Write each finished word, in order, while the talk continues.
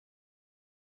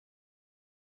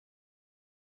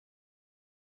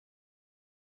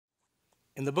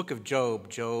In the book of Job,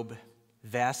 Job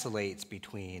vacillates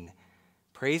between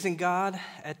praising God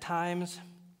at times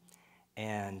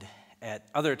and at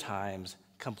other times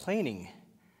complaining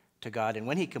to God. And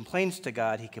when he complains to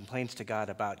God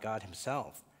about God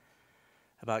himself,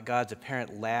 about God's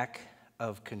apparent lack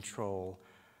of control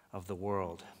of the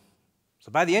world.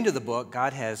 So by the end of the book,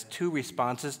 God has two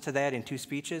responses to that in two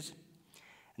speeches.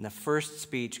 In the first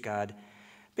speech, God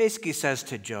basically says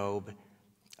to Job,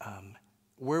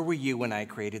 where were you when I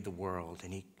created the world?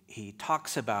 And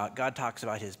God talks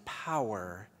about his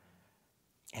power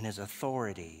and his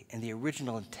authority and the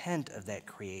original intent of that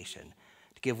creation.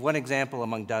 To give one example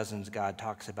among dozens, God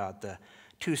talks about the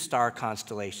two star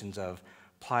constellations of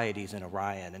Pleiades and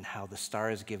Orion and how the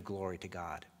stars give glory to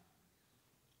God.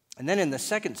 And then in the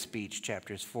second speech,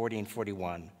 chapters 40 and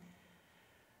 41,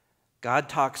 God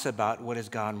talks about what has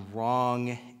gone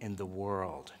wrong in the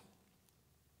world.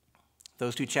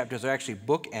 Those two chapters are actually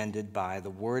bookended by the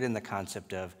word and the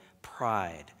concept of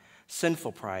pride,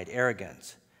 sinful pride,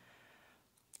 arrogance,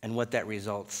 and what that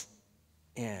results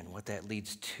in, what that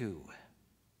leads to.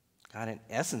 God, in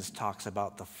essence, talks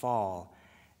about the fall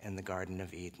in the Garden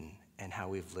of Eden and how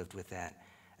we've lived with that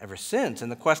ever since.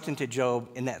 And the question to Job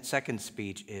in that second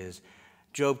speech is,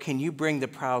 Job, can you bring the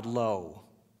proud low?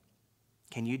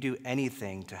 Can you do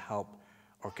anything to help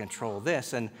or control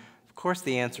this? And of course,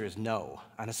 the answer is no.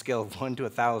 On a scale of 1 to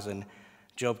 1,000,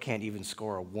 Job can't even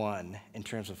score a 1 in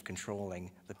terms of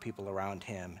controlling the people around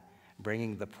him,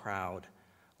 bringing the proud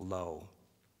low.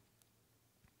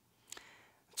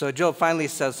 So Job finally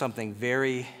says something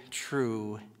very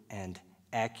true and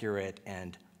accurate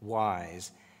and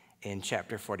wise in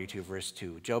chapter 42, verse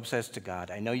 2. Job says to God,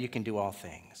 I know you can do all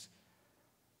things.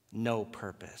 No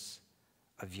purpose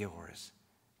of yours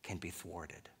can be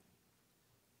thwarted.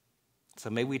 So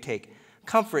may we take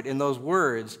comfort in those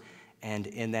words and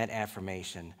in that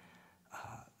affirmation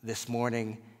this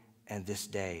morning and this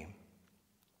day.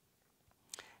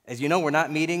 As you know, we're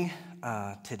not meeting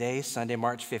today, Sunday,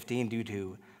 March 15, due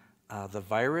to the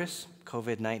virus,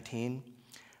 COVID-19.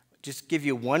 Just give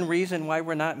you one reason why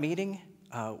we're not meeting.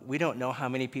 We don't know how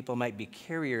many people might be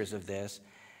carriers of this,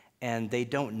 and they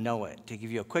don't know it. To give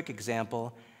you a quick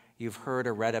example, you've heard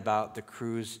or read about the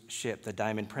cruise ship, the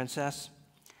Diamond Princess.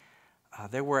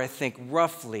 There were, I think,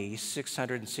 roughly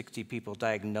 660 people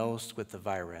diagnosed with the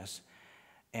virus.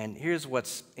 And here's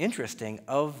what's interesting.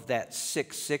 Of that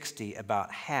 660,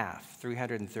 about half,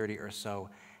 330 or so,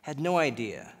 had no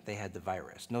idea they had the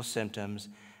virus, no symptoms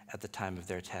at the time of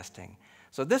their testing.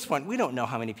 So this one, we don't know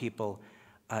how many people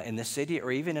in the city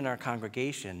or even in our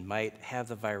congregation might have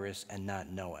the virus and not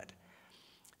know it.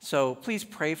 So please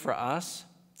pray for us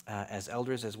as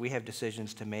elders as we have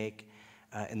decisions to make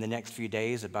in the next few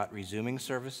days about resuming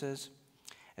services,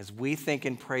 as we think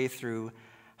and pray through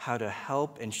how to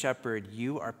help and shepherd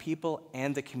you, our people,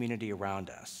 and the community around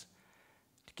us.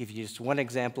 To give you just one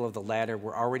example of the latter,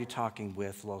 we're already talking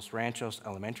with Los Ranchos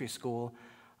Elementary School,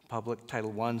 a public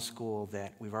Title I school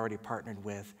that we've already partnered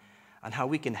with, on how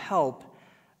we can help,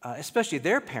 especially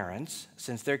their parents,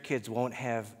 since their kids won't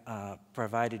have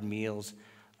provided meals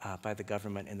by the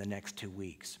government in the next 2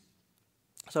 weeks.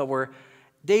 So we're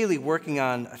daily working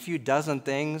on a few dozen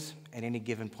things at any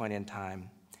given point in time.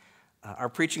 Our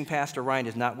preaching pastor, Ryan,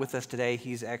 is not with us today.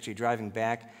 He's actually driving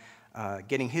back,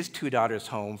 getting his 2 daughters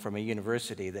home from a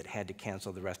university that had to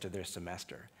cancel the rest of their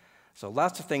semester. So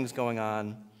lots of things going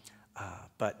on,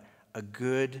 but a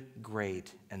good,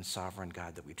 great, and sovereign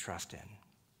God that we trust in.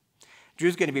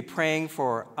 Drew's going to be praying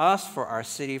for us, for our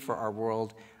city, for our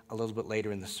world a little bit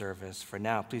later in the service. For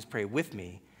now, please pray with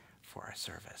me for our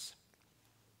service.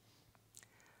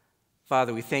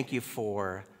 Father, we thank you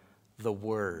for the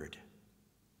Word.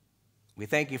 We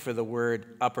thank you for the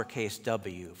word uppercase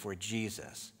W, for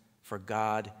Jesus, for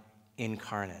God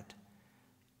incarnate,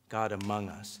 God among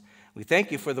us. We thank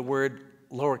you for the word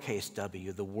lowercase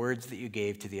w, the words that you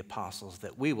gave to the apostles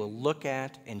that we will look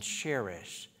at and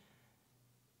cherish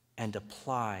and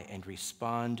apply and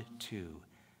respond to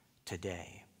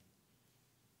today.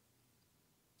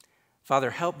 Father,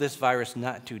 help this virus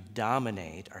not to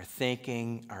dominate our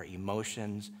thinking, our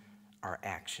emotions, our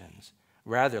actions.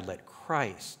 Rather, let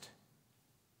Christ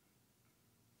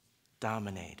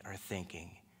dominate our thinking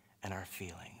and our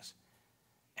feelings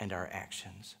and our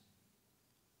actions.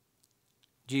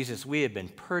 Jesus, we have been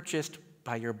purchased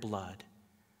by your blood.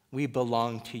 We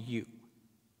belong to you.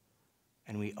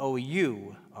 And we owe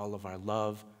you all of our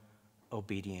love,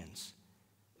 obedience,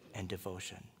 and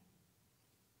devotion.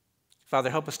 Father,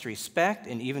 help us to respect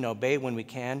and even obey when we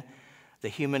can the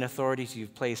human authorities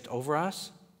you've placed over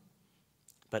us,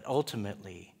 but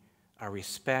ultimately our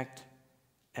respect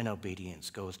and obedience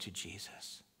goes to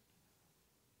Jesus.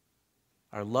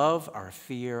 Our love, our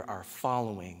fear, our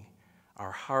following,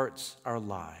 our hearts, our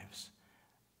lives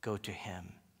go to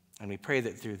him. And we pray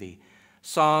that through the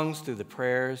songs, through the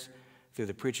prayers, through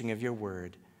the preaching of your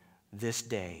word, this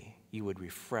day you would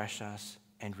refresh us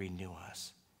and renew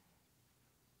us.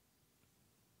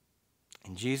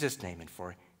 In Jesus' name and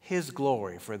for his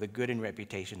glory, for the good and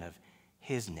reputation of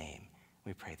his name,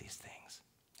 we pray these things.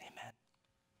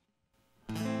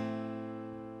 Amen.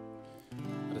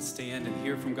 Let us stand and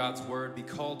hear from God's word. Be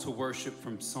called to worship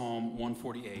from Psalm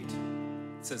 148. It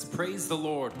says, praise the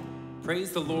Lord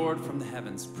from the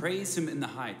heavens. Praise him in the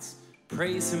heights.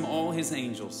 Praise him, all his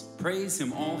angels. Praise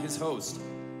him, all his host.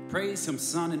 Praise him,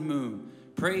 sun and moon.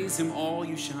 Praise him, all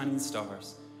you shining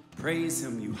stars. Praise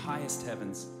him, you highest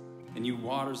heavens, and you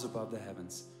waters above the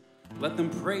heavens. Let them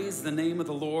praise the name of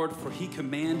the Lord, for he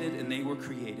commanded and they were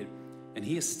created, and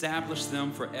he established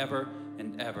them forever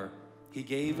and ever. He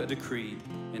gave a decree,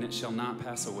 and it shall not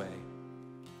pass away.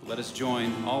 Let us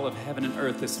join all of heaven and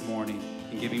earth this morning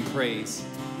in giving praise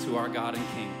to our God and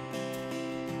King.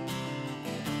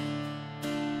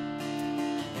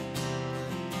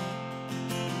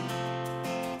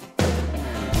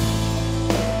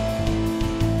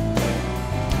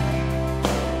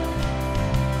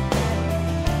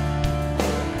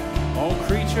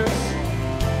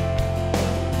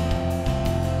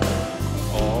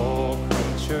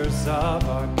 Of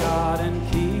our God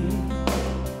and King,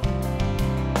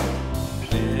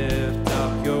 lift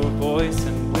up your voice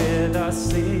and with us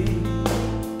sing.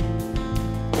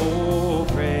 Oh,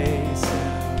 praise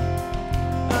him,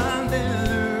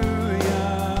 hallelujah.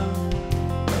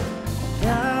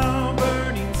 Thou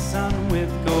burning sun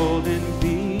with golden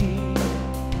beam,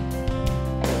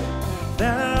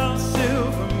 thou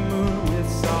silver moon with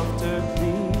softer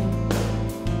gleam.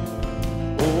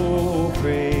 Oh,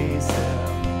 praise him.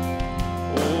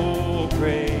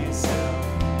 Praise him.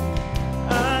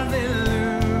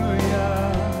 Hallelujah.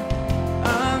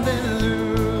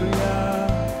 Hallelujah.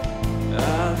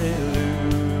 Hallelujah.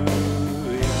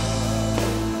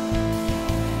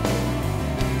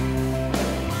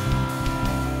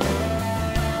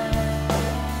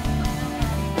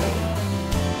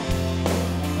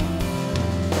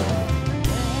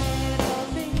 Let all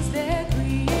things their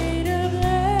Creator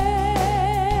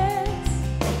bless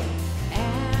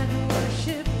and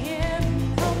worship him in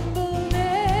humbleness.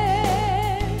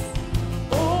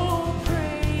 Oh,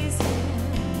 praise him.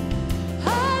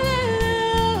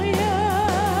 Hallelujah.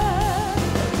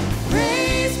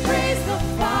 Praise, praise the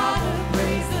Father,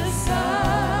 praise the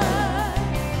Son,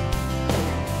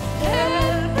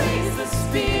 and praise the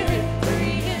Spirit,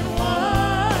 three in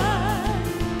one.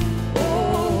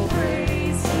 Oh,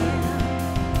 praise him.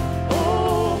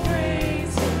 Oh,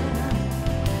 praise him.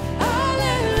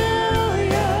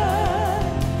 Hallelujah.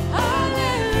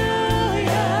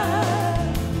 Hallelujah.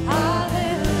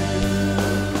 Hallelujah.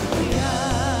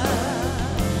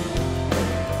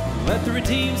 Let the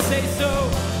redeemed say so.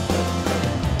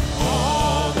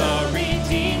 All the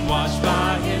redeemed washed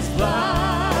by his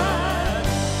blood,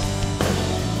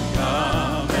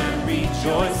 come and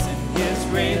rejoice in his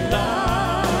great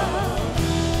love.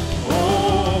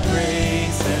 Oh,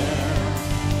 praise him.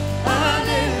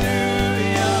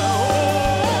 Hallelujah.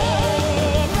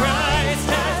 Oh, Christ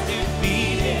has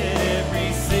defeated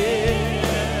every sin.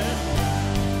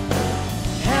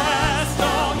 Cast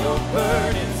all your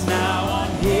burdens now on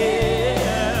him.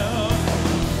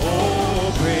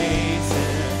 Oh, praise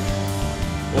him.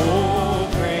 Oh,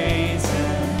 praise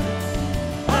him.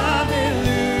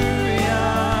 Hallelujah.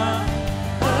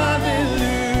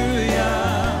 Hallelujah.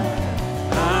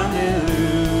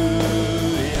 Hallelujah.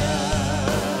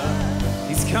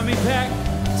 He's coming back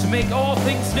to make all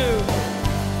things new.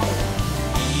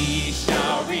 He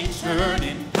shall return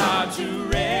in power to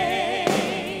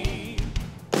reign.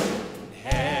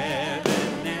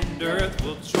 Heaven and earth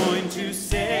will join to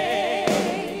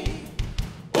say,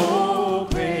 oh,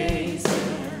 praise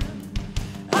him.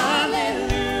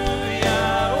 Hallelujah.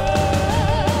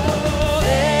 Oh,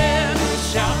 then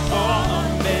shall fall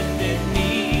on bended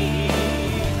knee.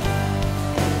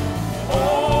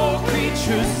 All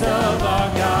creatures of our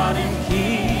God and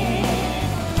King.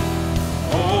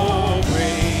 Oh,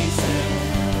 praise him.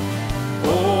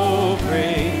 Oh,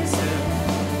 praise him.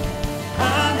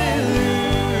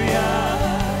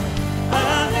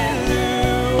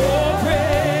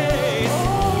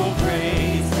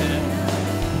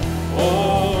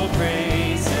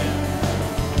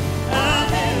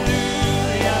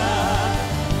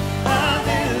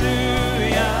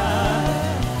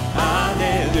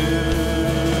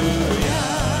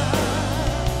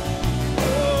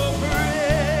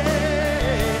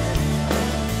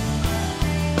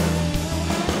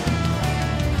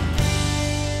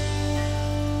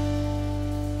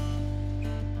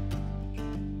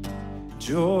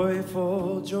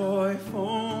 Joyful,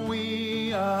 joyful,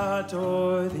 we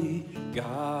adore thee,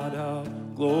 God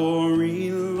of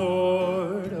glory,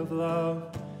 Lord of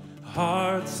love.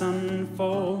 Hearts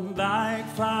unfold like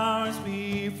flowers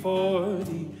before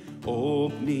thee,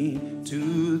 opening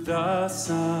to the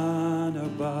sun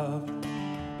above.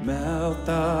 Melt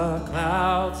the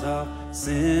clouds of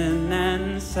sin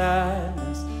and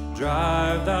sadness,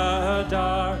 drive the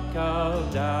dark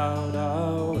of doubt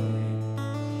away.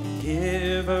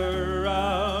 Giver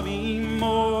of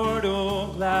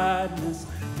immortal gladness,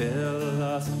 fill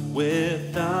us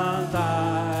with the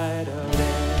light of day.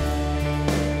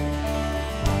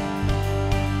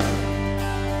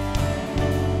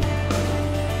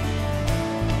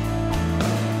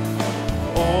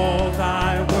 All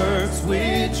thy works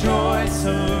with joy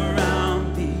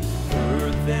surround thee,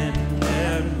 earth and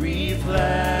heaven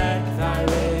reflect thy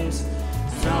rays.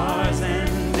 Stars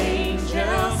and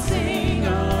angels sing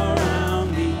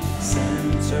around thee,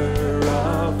 center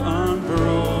of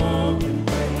unbroken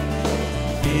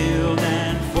faith. Field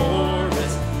and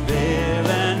forest, vale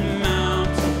and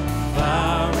mountain,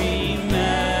 flowery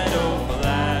meadow,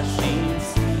 flashing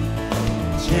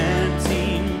sea,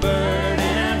 chanting bird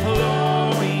and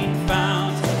flowing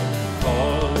fountain,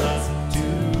 call us to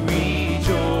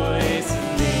rejoice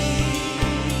in thee.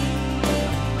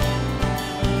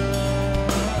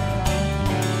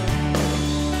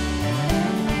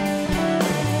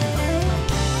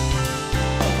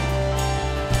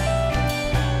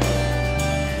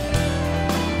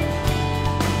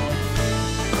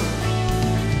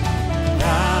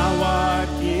 Thou art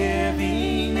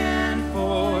giving and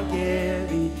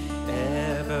forgiving,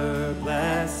 ever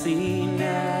blessing,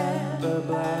 ever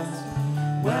blessed,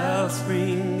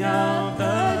 wellspring of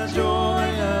the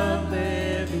joy of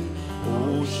living,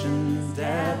 ocean's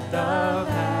depth of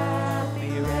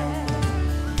happy rest.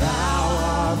 Thou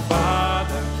art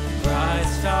Father,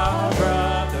 Christ our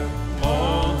brother,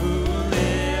 all who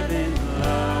live in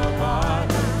love are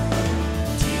there.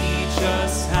 Teach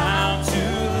us how to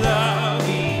love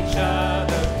each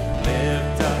other,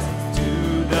 lift us to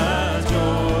the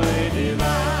joy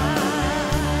divine.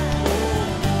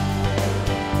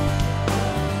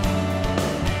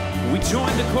 We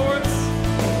join the chorus.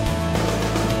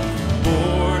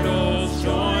 Mortals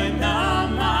join the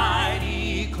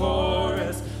mighty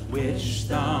chorus, which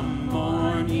the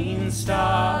morning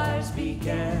stars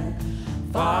began.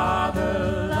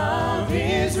 Father, love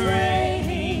is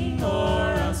reigning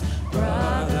o'er us,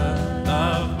 brother,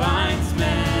 love binds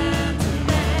man to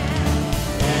man.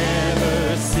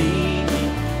 Ever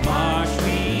singing, march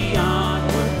we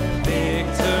onward,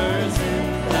 victors in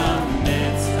the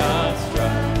midst of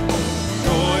strife.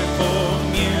 Joyful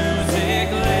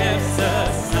music lifts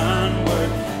us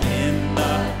onward in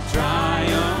the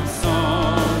triumph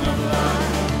song of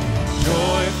life.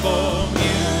 Joyful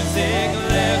music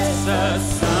lifts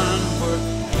us onward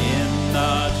in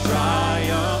the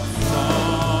triumph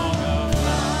song of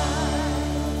life.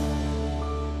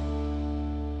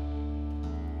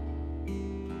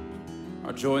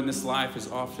 Our joy in this life is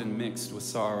often mixed with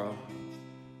sorrow.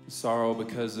 Sorrow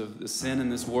because of the sin in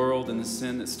this world and the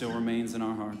sin that still remains in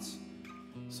our hearts.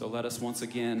 So let us once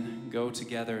again go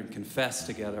together and confess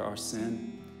together our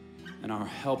sin and our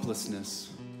helplessness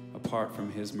apart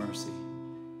from His mercy.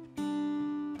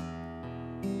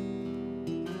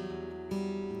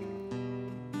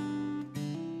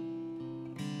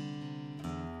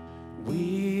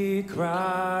 We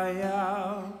cry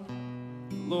out,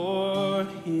 Lord,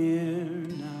 hear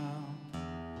now.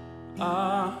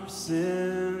 Our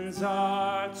sins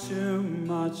are too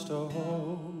much to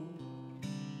hold.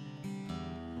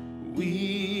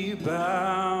 We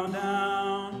bow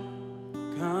down,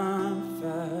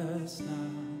 confess now.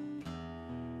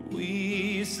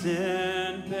 We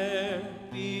stand bare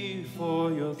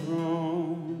before your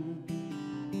throne.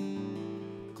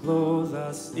 Clothe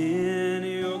us in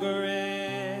your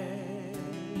grace.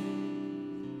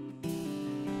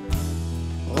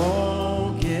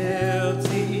 Oh,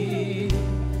 guilty,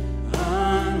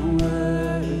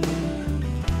 unworthy,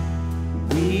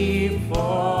 we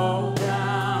fall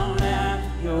down at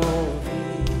your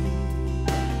feet.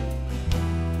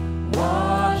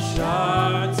 Wash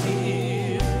our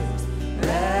tears,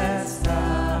 rest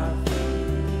our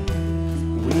feet.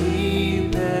 We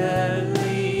beg,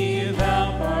 leave,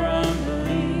 help our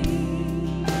unbelief.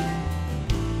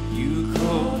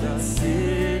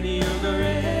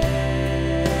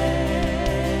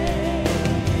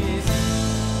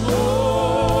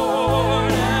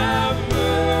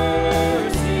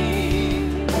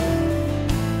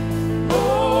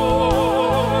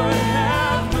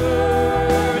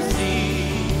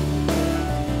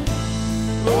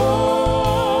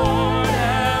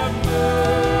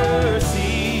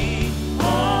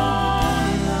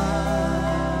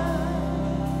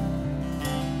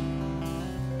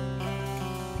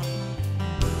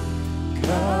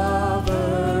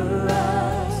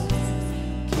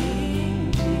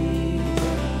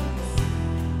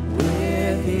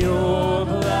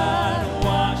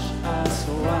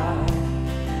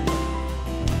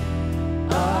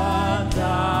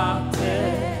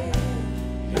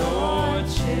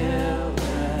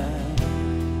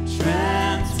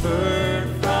 transferred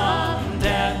from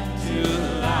death to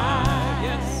life.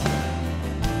 Yes,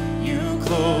 you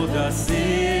clothed us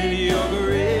in your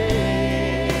grace.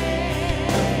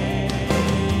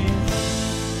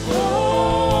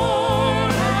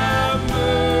 Lord, have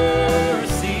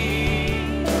mercy.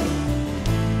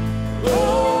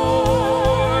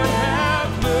 Lord,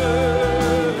 have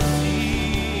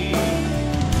mercy.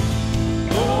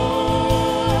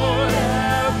 Lord,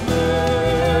 have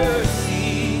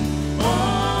mercy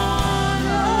on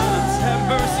us. Have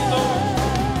mercy, Lord.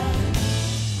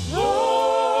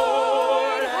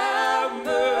 Lord, have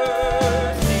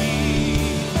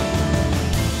mercy.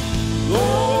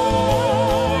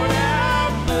 Lord,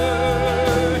 have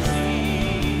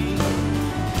mercy.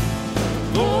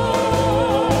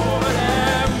 Lord,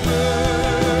 have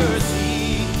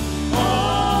mercy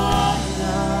on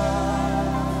us.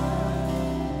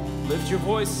 Lift your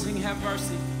voice, sing, have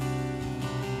mercy.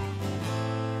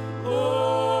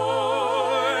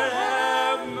 Lord,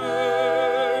 have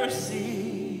mercy.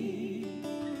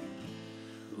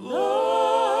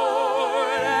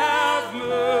 Lord, have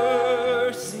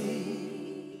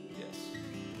mercy. Yes.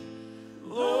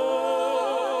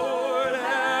 Lord,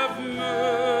 have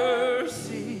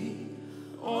mercy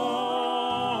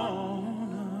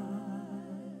on us.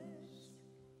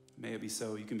 May it be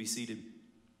so. You can be seated.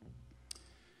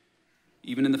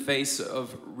 Even in the face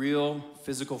of real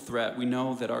physical threat, we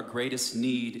know that our greatest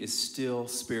need is still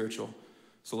spiritual.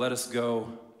 So let us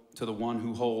go to the one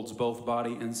who holds both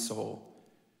body and soul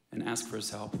and ask for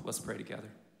his help. Let's pray together.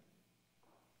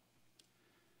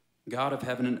 God of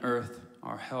heaven and earth,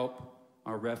 our help,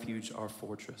 our refuge, our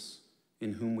fortress,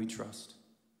 in whom we trust.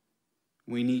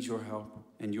 We need your help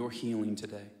and your healing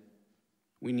today.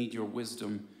 We need your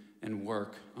wisdom and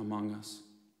work among us.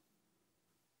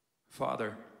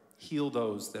 Father, heal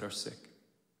those that are sick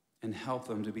and help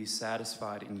them to be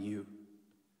satisfied in you.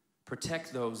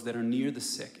 Protect those that are near the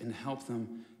sick and help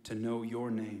them to know your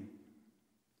name.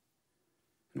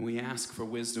 And we ask for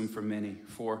wisdom for many,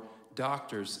 for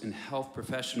doctors and health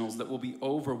professionals that will be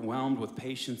overwhelmed with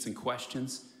patients and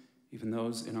questions, even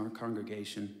those in our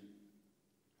congregation.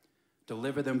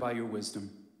 Deliver them by your wisdom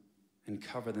and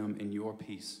cover them in your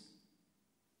peace.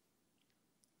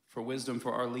 For wisdom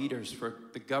for our leaders, for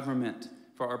the government,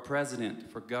 for our president,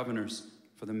 for governors,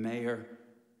 for the mayor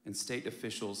and state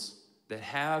officials that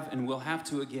have and will have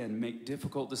to again make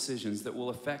difficult decisions that will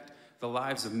affect the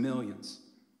lives of millions.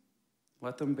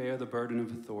 Let them bear the burden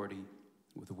of authority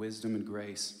with wisdom and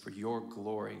grace for your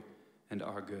glory and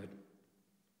our good.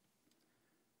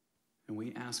 And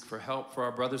we ask for help for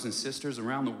our brothers and sisters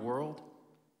around the world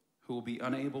who will be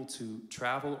unable to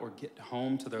travel or get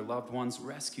home to their loved ones.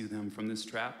 Rescue them from this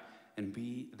trap and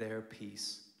be their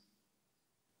peace.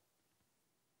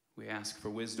 We ask for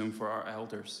wisdom for our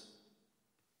elders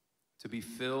to be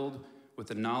filled with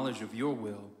the knowledge of your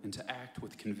will and to act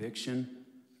with conviction,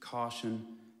 caution,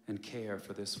 and care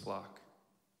for this flock.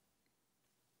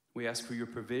 We ask for your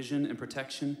provision and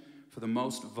protection for the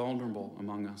most vulnerable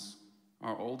among us,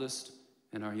 our oldest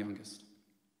and our youngest.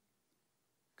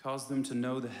 Cause them to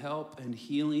know the help and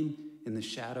healing in the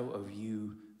shadow of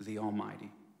you, the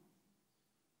Almighty.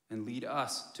 And lead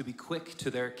us to be quick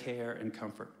to their care and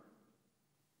comfort.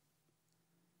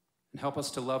 And help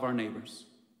us to love our neighbors,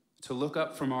 to look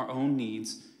up from our own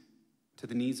needs to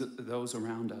the needs of those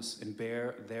around us and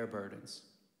bear their burdens.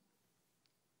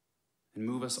 And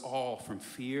move us all from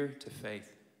fear to faith.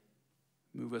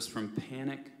 Move us from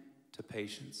panic to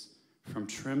patience, from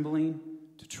trembling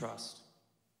to trust.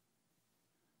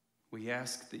 We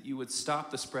ask that you would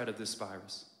stop the spread of this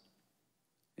virus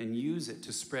and use it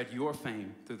to spread your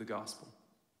fame through the gospel.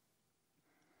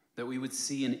 That we would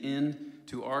see an end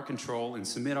to our control and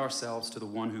submit ourselves to the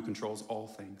one who controls all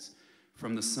things.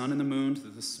 From the sun and the moon to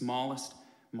the smallest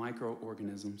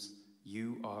microorganisms,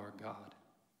 you are God.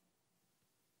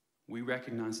 We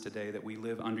recognize today that we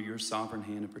live under your sovereign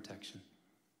hand of protection,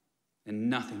 and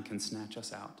nothing can snatch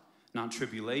us out. Not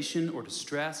tribulation or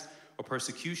distress or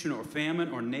persecution or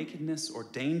famine or nakedness or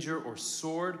danger or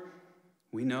sword.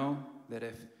 We know that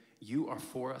if you are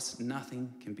for us,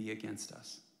 nothing can be against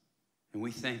us. And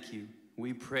we thank you.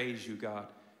 We praise you, God,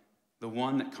 the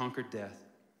one that conquered death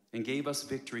and gave us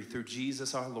victory through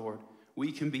Jesus our Lord.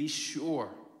 We can be sure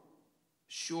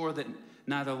that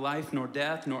neither life nor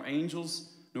death, nor angels,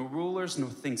 nor rulers, nor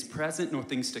things present, nor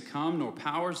things to come, nor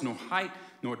powers, nor height,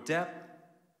 nor depth,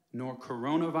 nor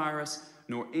coronavirus,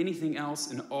 nor anything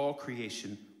else in all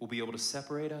creation will be able to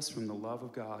separate us from the love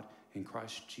of God in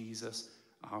Christ Jesus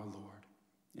our Lord,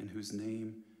 in whose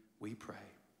name we pray.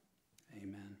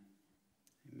 Amen.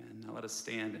 Amen. Now let us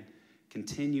stand and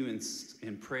continue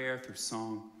in prayer through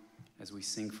song as we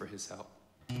sing for his help.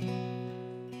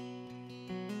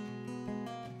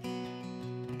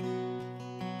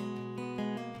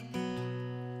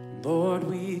 Lord,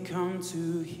 we come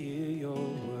to hear your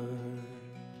word.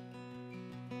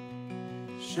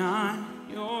 Shine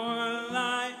your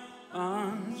light,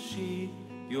 unsheath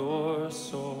your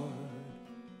sword.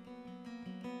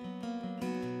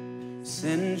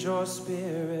 Send your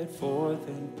spirit forth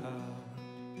in power.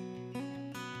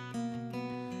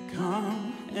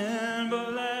 Come and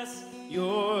bless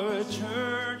your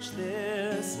church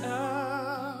this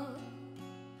hour.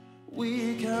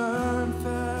 We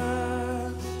confess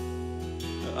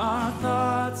our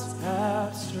thoughts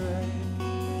have strayed,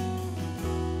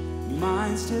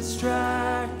 minds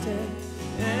distracted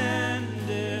and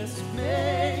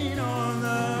dismayed on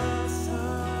the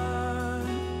sun.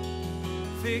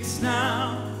 Fix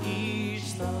now each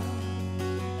thought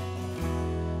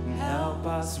and help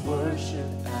us worship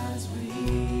as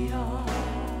we are.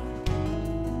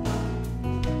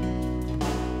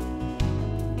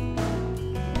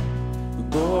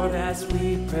 Lord, as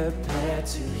we prepare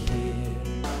to hear,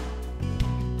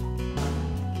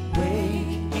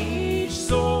 wake each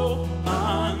soul,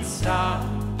 unstop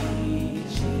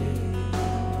each ear.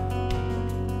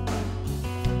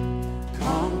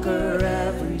 Conquer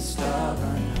every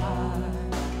stubborn heart.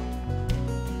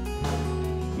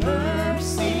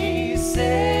 Mercy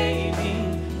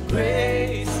saving,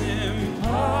 grace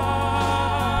impart.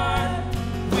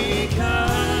 We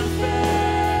confess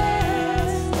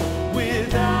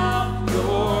without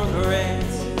your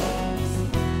grace,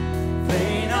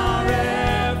 vain our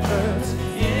efforts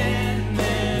in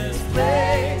this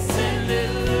place, and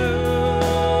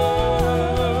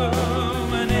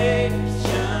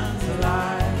illumination's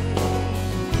light.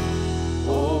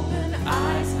 Open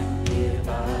eyes and give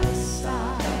us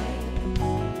sight.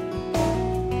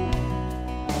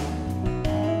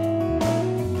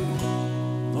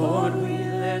 Lord, we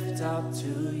lift up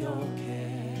to your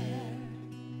care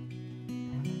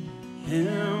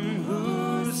him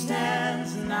who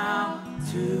stands now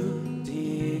to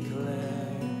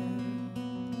declare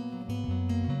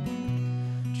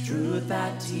truth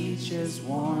that teaches,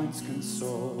 warns,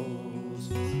 consoles.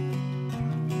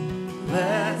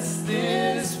 Bless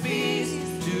this feast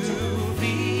to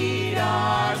feed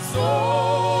our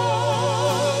souls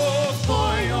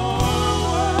for your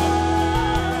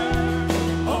word.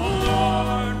 Oh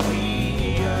Lord,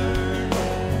 we yearn.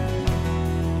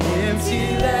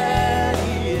 Empty let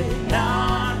it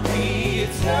not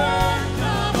return.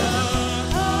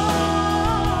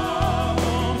 Come,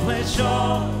 pledge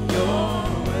all your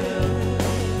will.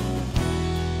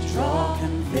 Draw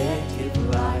convicted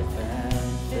life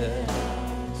and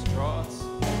death. Draw us.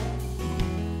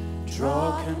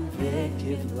 Draw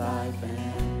convicted life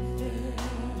and death.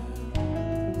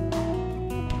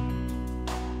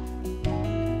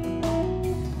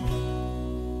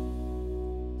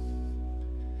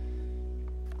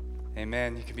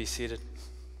 Amen. You can be seated.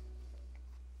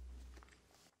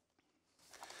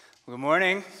 Good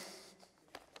morning.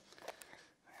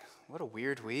 What a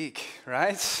weird week,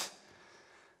 right?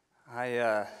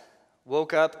 I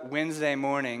woke up Wednesday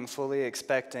morning fully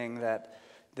expecting that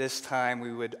this time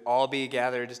we would all be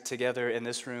gathered together in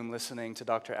this room listening to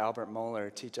Dr. Albert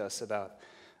Mohler teach us about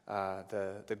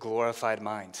the glorified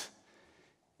mind.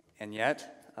 And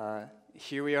yet,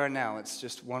 here we are now. It's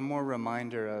just one more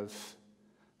reminder of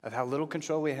how little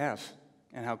control we have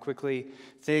and how quickly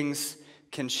things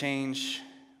can change.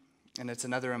 And it's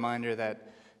another reminder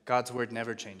that God's word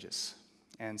never changes.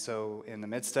 And so in the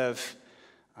midst of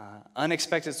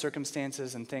unexpected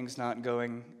circumstances and things not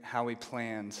going how we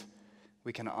planned,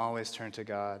 we can always turn to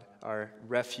God, our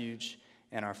refuge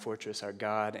and our fortress, our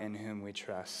God in whom we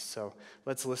trust. So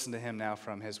let's listen to him now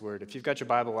from his word. If you've got your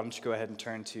Bible, why don't you go ahead and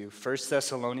turn to 1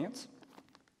 Thessalonians.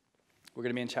 We're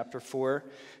going to be in chapter 4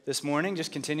 this morning,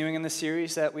 just continuing in the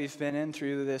series that we've been in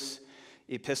through this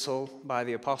epistle by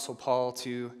the Apostle Paul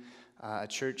to a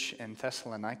church in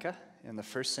Thessalonica in the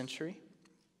first century.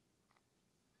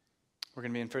 We're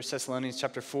going to be in 1 Thessalonians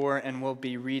chapter 4, and we'll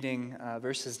be reading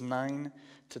verses 9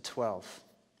 to 12.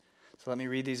 So let me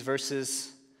read these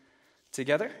verses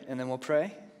together, and then we'll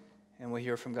pray, and we'll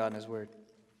hear from God in his word.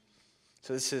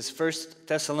 So this is 1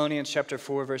 Thessalonians chapter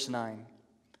 4, verse 9.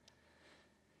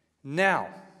 Now,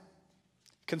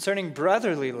 concerning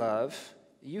brotherly love,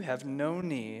 you have no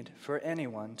need for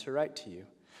anyone to write to you.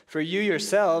 For you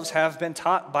yourselves have been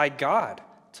taught by God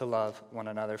to love one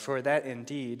another, for that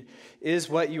indeed is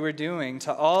what you were doing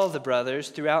to all the brothers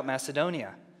throughout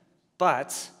Macedonia.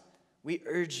 But we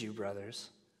urge you, brothers,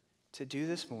 to do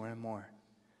this more and more,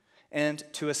 and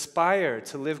to aspire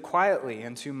to live quietly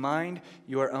and to mind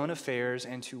your own affairs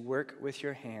and to work with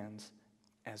your hands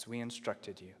as we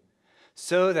instructed you,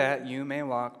 so that you may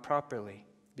walk properly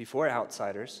before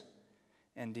outsiders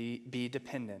and be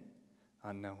dependent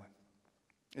on no one.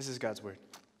 This is God's word.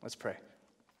 Let's pray.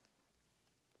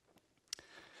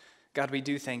 God, we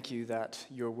do thank you that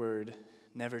your word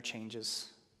never changes.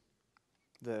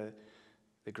 The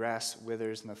grass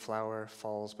withers and the flower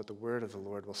falls, but the word of the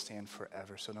Lord will stand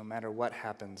forever. So no matter what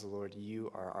happens, Lord, you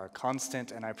are our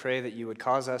constant, and I pray that you would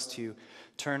cause us to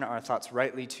turn our thoughts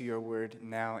rightly to your word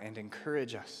now and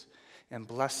encourage us and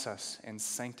bless us and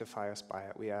sanctify us by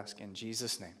it. We ask in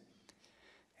Jesus' name.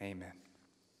 Amen.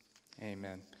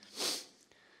 Amen.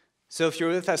 So if you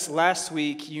were with us last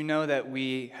week, you know that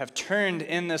we have turned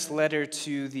in this letter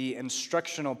to the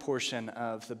instructional portion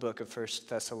of the book of 1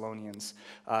 Thessalonians.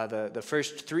 The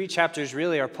first 3 chapters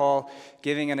really are Paul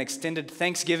giving an extended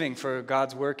thanksgiving for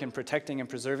God's work in protecting and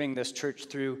preserving this church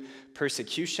through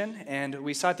persecution. And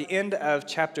we saw at the end of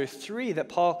chapter 3 that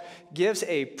Paul gives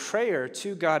a prayer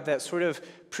to God that sort of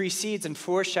precedes and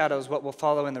foreshadows what will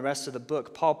follow in the rest of the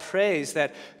book. Paul prays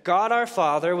that God our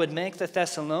Father would make the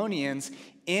Thessalonians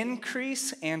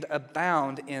increase and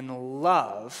abound in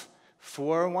love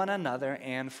for one another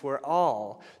and for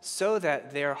all, so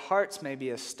that their hearts may be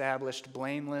established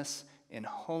blameless in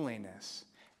holiness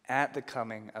at the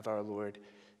coming of our Lord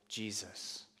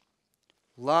Jesus.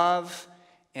 Love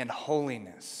and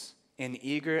holiness in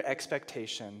eager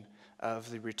expectation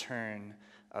of the return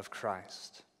of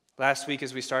Christ. Last week,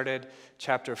 as we started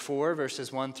chapter 4,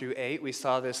 verses 1 through 8, we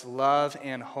saw this love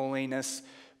and holiness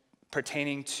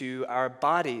pertaining to our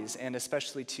bodies and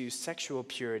especially to sexual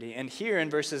purity. And here in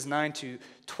verses 9 to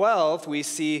 12, we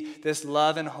see this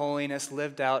love and holiness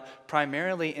lived out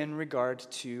primarily in regard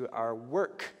to our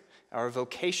work, our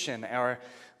vocation, our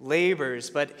labors.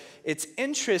 But it's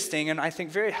interesting and I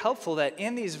think very helpful that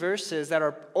in these verses that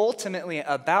are ultimately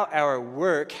about our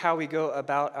work, how we go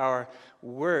about our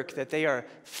work, that they are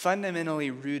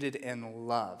fundamentally rooted in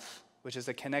love, which is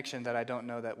a connection that I don't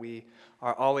know that we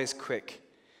are always quick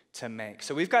to make.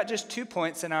 So we've got just 2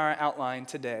 points in our outline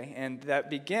today, and that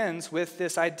begins with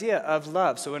this idea of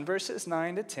love. So in verses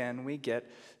 9 to 10, we get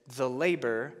the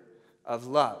labor of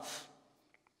love.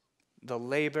 The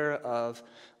labor of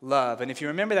love. And if you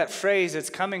remember that phrase, it's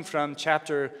coming from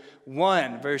chapter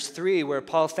 1, verse 3, where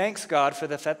Paul thanks God for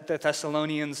the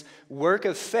Thessalonians' work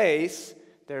of faith,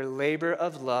 their labor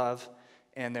of love,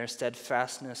 and their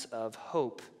steadfastness of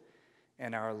hope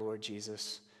in our Lord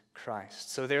Jesus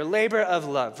Christ. So their labor of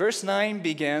love. Verse 9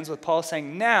 begins with Paul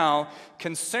saying, now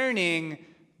concerning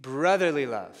brotherly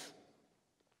love.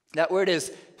 That word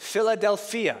is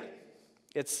Philadelphia.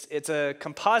 It's a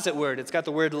composite word. It's got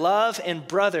the word love and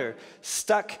brother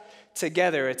stuck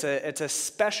together. It's a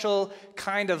special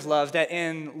kind of love that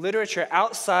in literature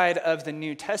outside of the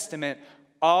New Testament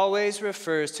always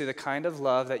refers to the kind of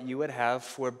love that you would have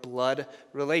for blood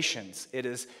relations. It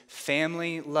is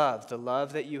family love, the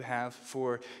love that you have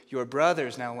for your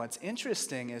brothers. Now, what's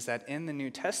interesting is that in the New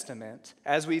Testament,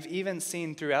 as we've even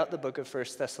seen throughout the book of 1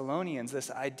 Thessalonians, this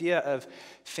idea of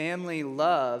family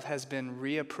love has been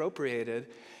reappropriated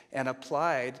and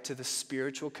applied to the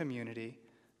spiritual community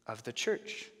of the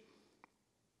church.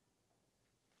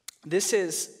 This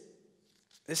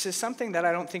is something that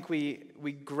I don't think we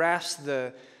grasp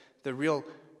the real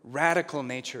radical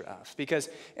nature of. Because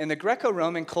in the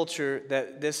Greco-Roman culture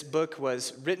that this book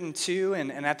was written to,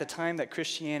 and at the time that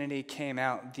Christianity came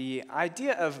out, the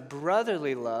idea of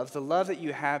brotherly love, the love that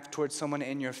you have towards someone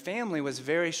in your family, was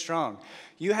very strong.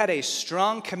 You had a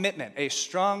strong commitment, a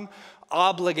strong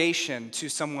obligation to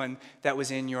someone that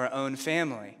was in your own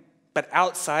family. But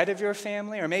outside of your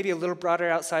family, or maybe a little broader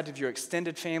outside of your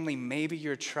extended family, maybe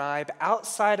your tribe,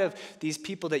 outside of these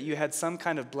people that you had some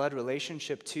kind of blood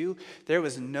relationship to, there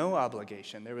was no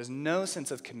obligation. There was no sense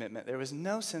of commitment. There was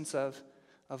no sense of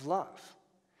love.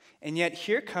 And yet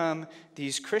here come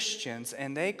these Christians,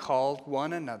 and they called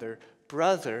one another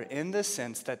brother in the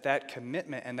sense that that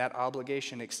commitment and that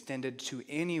obligation extended to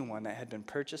anyone that had been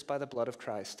purchased by the blood of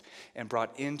Christ and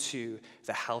brought into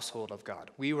the household of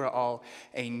God. We were all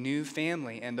a new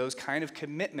family, and those kind of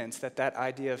commitments that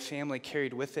idea of family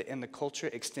carried with it in the culture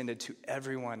extended to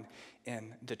everyone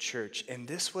in the church. And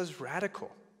this was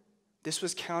radical. This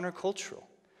was countercultural.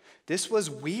 This was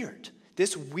weird.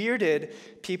 This weirded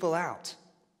people out.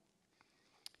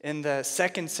 In the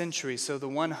 2nd century, so the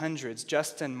 100s,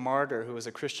 Justin Martyr, who was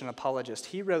a Christian apologist,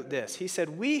 he wrote this. He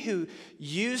said, "We who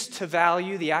used to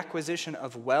value the acquisition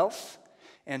of wealth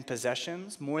and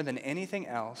possessions more than anything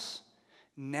else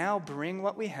now bring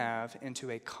what we have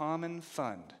into a common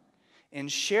fund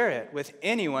and share it with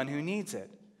anyone who needs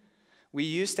it. We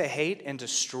used to hate and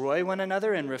destroy one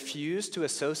another and refuse to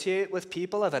associate with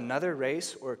people of another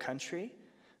race or country.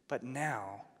 But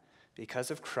now,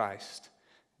 because of Christ,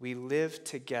 we live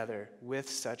together with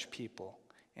such people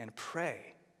and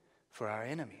pray for our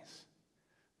enemies.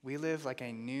 We live like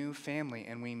a new family,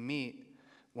 and we meet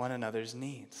one another's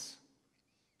needs.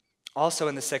 Also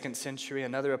in the 2nd century,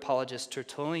 another apologist,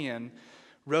 Tertullian,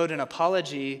 wrote an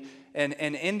apology, and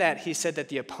in that he said that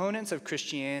the opponents of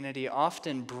Christianity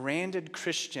often branded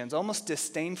Christians almost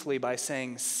disdainfully by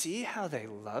saying, "See how they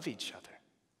love each other."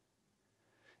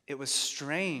 It was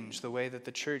strange the way that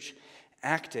the church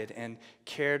acted and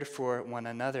cared for one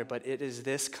another, but it is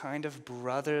this kind of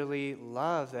brotherly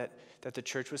love that the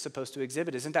church was supposed to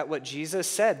exhibit. Isn't that what Jesus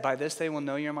said? "By this they will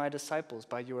know you're my disciples,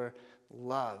 by your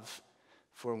love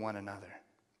for one another."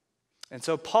 And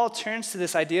so Paul turns to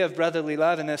this idea of brotherly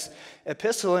love in this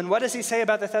epistle, and what does he say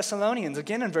about the Thessalonians?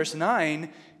 Again in verse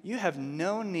 9, "You have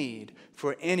no need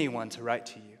for anyone to write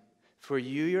to you, for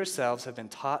you yourselves have been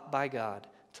taught by God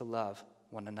to love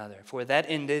one another. For that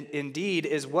indeed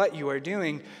is what you are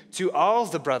doing to all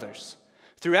the brothers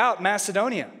throughout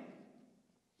Macedonia."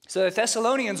 So the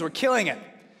Thessalonians were killing it.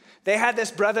 They had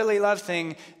this brotherly love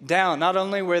thing down. Not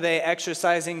only were they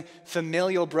exercising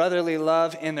familial brotherly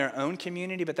love in their own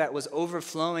community, but that was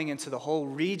overflowing into the whole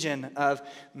region of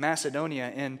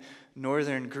Macedonia in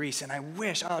northern Greece. And I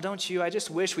wish, don't you? I just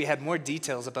wish we had more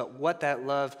details about what that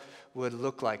love would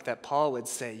look like, that Paul would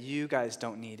say, "You guys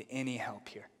don't need any help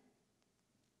here."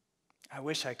 I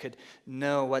wish I could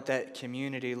know what that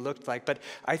community looked like. But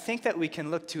I think that we can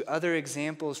look to other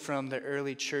examples from the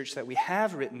early church that we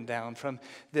have written down from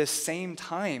this same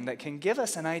time that can give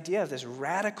us an idea of this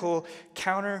radical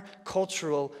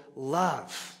countercultural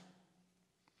love.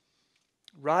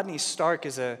 Rodney Stark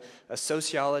is a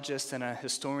sociologist and a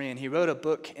historian. He wrote a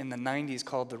book in the 90s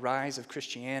called The Rise of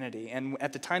Christianity. And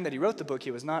at the time that he wrote the book,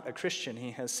 he was not a Christian.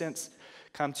 He has since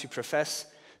come to profess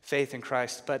faith in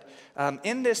Christ. But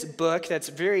in this book that's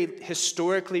very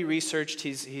historically researched,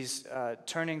 he's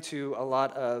turning to a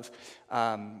lot of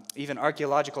even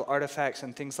archaeological artifacts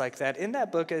and things like that. In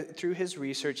that book, through his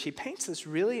research, he paints this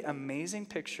really amazing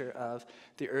picture of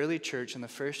the early church in the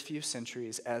first few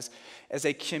centuries as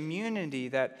a community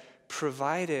that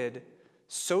provided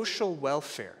social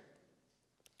welfare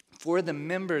for the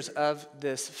members of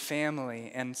this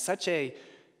family in such a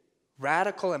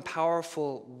radical and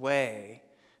powerful way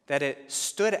that it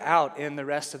stood out in the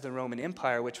rest of the Roman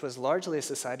Empire, which was largely a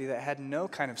society that had no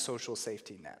kind of social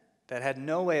safety net, that had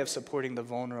no way of supporting the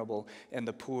vulnerable and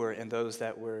the poor and those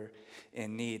that were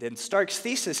in need. And Stark's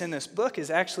thesis in this book is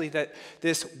actually that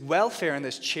this welfare and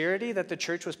this charity that the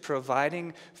church was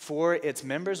providing for its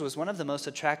members was one of the most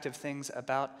attractive things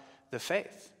about the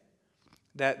faith,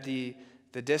 that the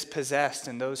dispossessed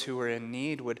and those who were in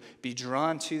need would be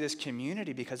drawn to this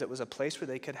community because it was a place where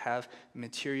they could have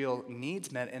material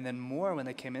needs met, and then more when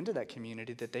they came into that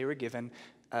community, that they were given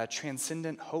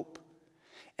transcendent hope.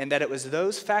 And that it was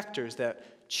those factors,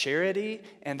 that charity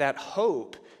and that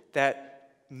hope,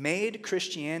 that made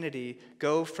Christianity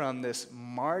go from this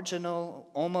marginal,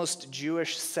 almost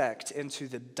Jewish sect into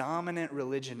the dominant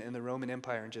religion in the Roman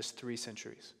Empire in just 3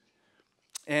 centuries.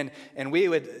 And we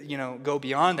would, go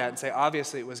beyond that and say,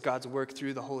 obviously, it was God's work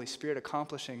through the Holy Spirit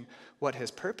accomplishing what his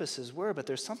purposes were, but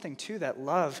there's something to that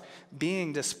love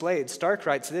being displayed. Stark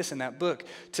writes this in that book: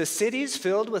 "To cities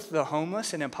filled with the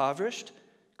homeless and impoverished,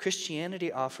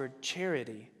 Christianity offered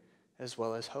charity as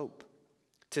well as hope.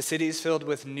 To cities filled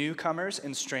with newcomers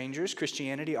and strangers,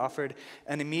 Christianity offered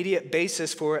an immediate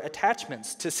basis for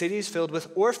attachments. To cities filled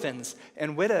with orphans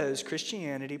and widows,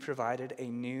 Christianity provided a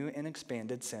new and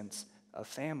expanded sense of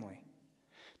family.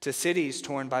 To cities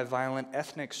torn by violent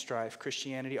ethnic strife,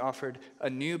 Christianity offered a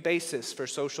new basis for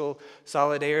social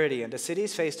solidarity. And to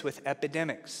cities faced with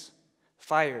epidemics,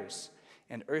 fires,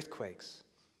 and earthquakes,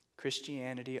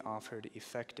 Christianity offered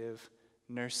effective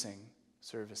nursing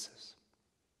services."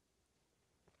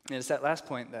 And it's that last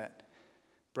point that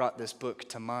brought this book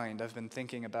to mind. I've been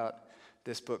thinking about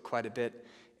this book quite a bit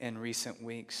in recent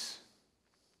weeks.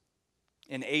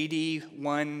 In AD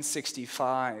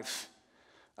 165,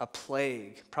 a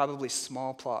plague, probably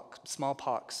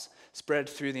smallpox, spread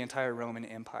through the entire Roman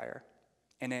Empire,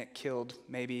 and it killed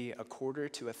maybe a quarter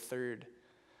to a third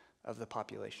of the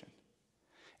population.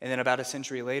 And then about a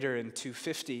century later, in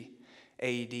 250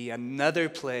 AD, another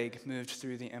plague moved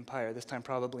through the empire, this time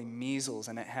probably measles,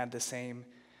 and it had the same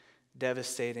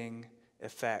devastating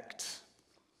effect.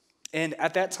 And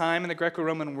at that time in the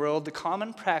Greco-Roman world, the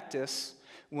common practice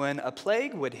when a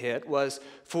plague would hit was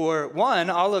for, one,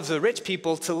 all of the rich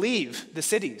people to leave the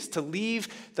cities, to leave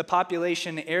the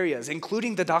population areas,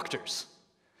 including the doctors.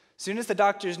 As soon as the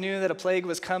doctors knew that a plague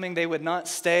was coming, they would not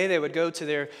stay. They would go to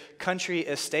their country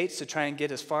estates to try and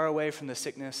get as far away from the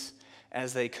sickness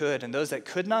as they could. And those that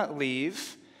could not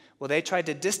leave, well, they tried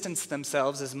to distance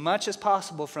themselves as much as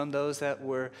possible from those that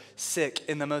were sick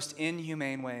in the most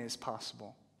inhumane ways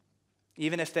possible.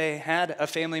 Even if they had a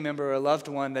family member or a loved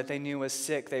one that they knew was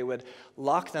sick, they would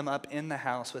lock them up in the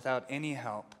house without any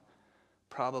help,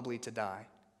 probably to die.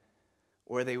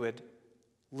 Or they would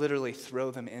literally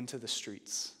throw them into the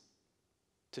streets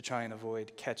to try and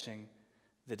avoid catching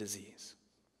the disease.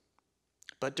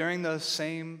 But during those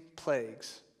same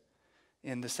plagues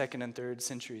in the 2nd and 3rd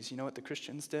centuries, you know what the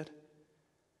Christians did?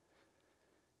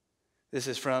 This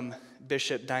is from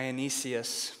Bishop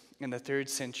Dionysius in the 3rd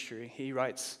century. He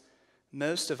writes,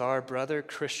 "Most of our brother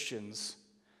Christians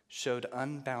showed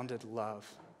unbounded love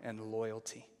and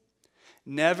loyalty,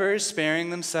 never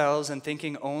sparing themselves and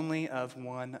thinking only of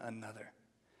one another.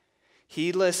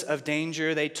 Heedless of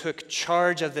danger, they took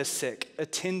charge of the sick,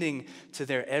 attending to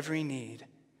their every need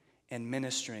and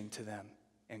ministering to them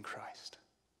in Christ."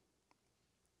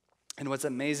 And what's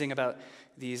amazing about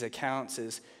these accounts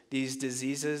is these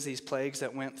diseases, these plagues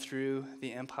that went through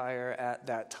the empire at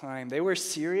that time, they were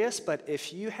serious, but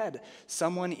if you had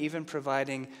someone even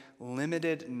providing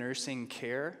limited nursing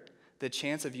care, the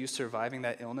chance of you surviving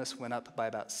that illness went up by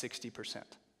about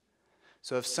 60%.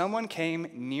 So if someone came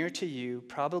near to you,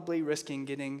 probably risking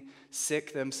getting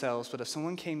sick themselves, but if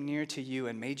someone came near to you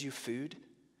and made you food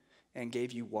and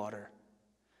gave you water,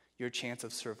 your chance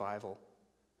of survival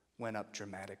went up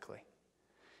dramatically.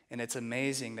 And it's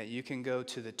amazing that you can go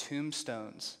to the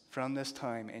tombstones from this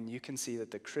time and you can see that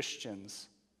the Christians,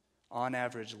 on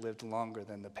average, lived longer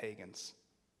than the pagans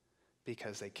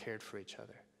because they cared for each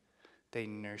other. They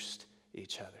nursed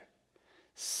each other.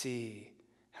 See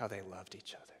how they loved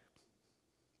each other.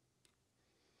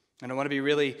 And I want to be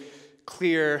really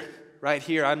clear right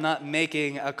here. I'm not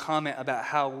making a comment about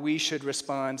how we should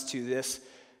respond to this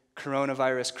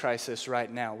coronavirus crisis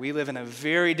right now. We live in a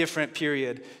very different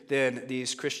period than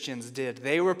these Christians did.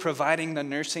 They were providing the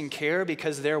nursing care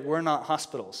because there were not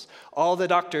hospitals. All the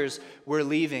doctors were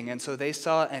leaving, and so they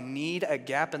saw a need, a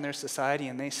gap in their society,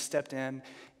 and they stepped in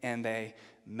and they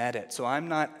met it. So I'm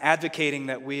not advocating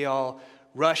that we all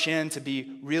rush in to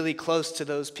be really close to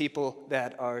those people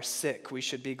that are sick. We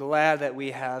should be glad that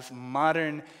we have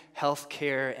modern health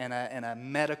care and a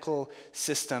medical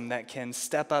system that can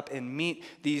step up and meet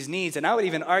these needs. And I would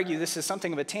even argue, this is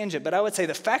something of a tangent, but I would say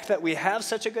the fact that we have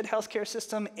such a good health care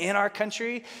system in our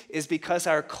country is because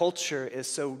our culture is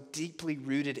so deeply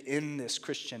rooted in this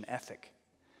Christian ethic.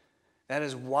 That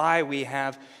is why we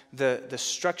have the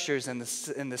structures and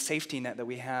the safety net that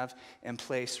we have in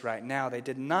place right now. They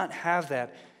did not have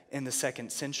that in the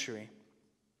 2nd century.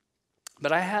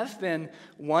 But I have been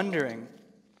wondering,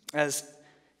 as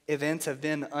events have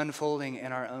been unfolding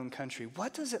in our own country,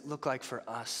 what does it look like for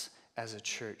us as a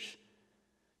church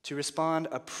to respond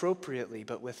appropriately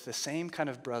but with the same kind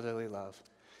of brotherly love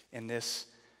in this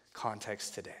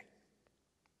context today?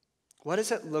 What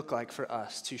does it look like for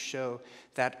us to show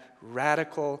that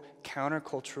radical,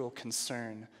 countercultural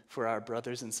concern for our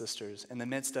brothers and sisters in the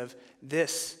midst of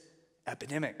this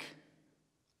epidemic?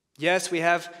 Yes, we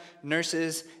have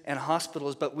nurses and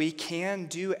hospitals, but we can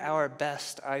do our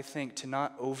best, I think, to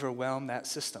not overwhelm that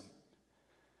system.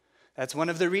 That's one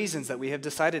of the reasons that we have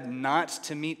decided not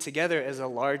to meet together as a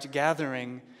large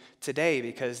gathering today,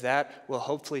 because that will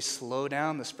hopefully slow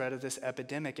down the spread of this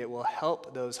epidemic. It will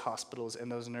help those hospitals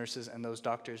and those nurses and those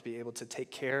doctors be able to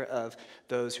take care of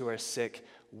those who are sick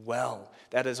well.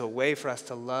 That is a way for us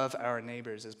to love our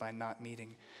neighbors, is by not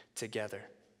meeting together.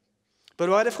 But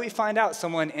what if we find out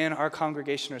someone in our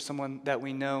congregation or someone that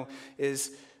we know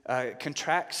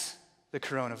contracts the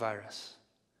coronavirus?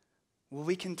 Well,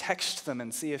 we can text them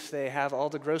and see if they have all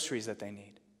the groceries that they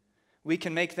need. We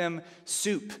can make them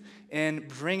soup and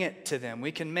bring it to them.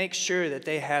 We can make sure that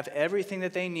they have everything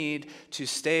that they need to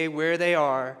stay where they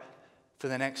are for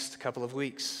the next couple of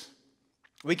weeks.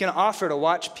 We can offer to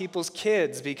watch people's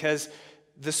kids because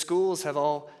the schools have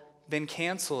all been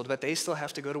canceled, but they still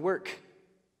have to go to work.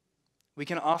 We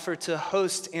can offer to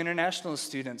host international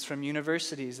students from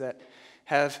universities that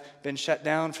have been shut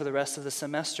down for the rest of the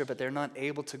semester, but they're not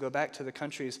able to go back to the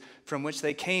countries from which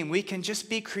they came. We can just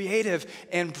be creative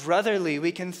and brotherly.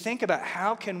 We can think about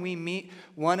how can we meet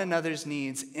one another's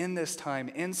needs in this time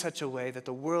in such a way that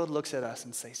the world looks at us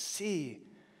and says, see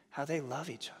how they love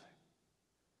each other.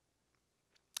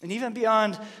 And even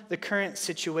beyond the current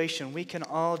situation, we can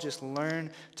all just learn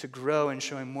to grow in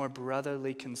showing more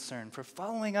brotherly concern, for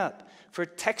following up, for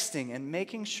texting and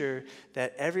making sure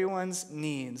that everyone's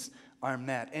needs are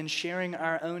met, and sharing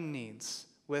our own needs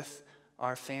with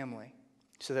our family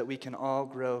so that we can all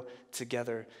grow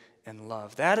together and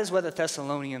love. That is what the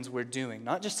Thessalonians were doing,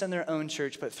 not just in their own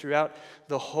church, but throughout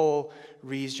the whole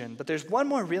region. But there's one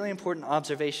more really important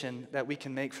observation that we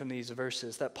can make from these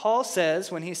verses, that Paul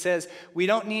says when he says, we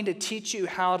don't need to teach you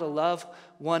how to love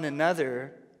one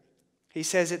another. He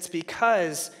says it's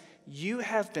because you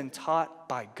have been taught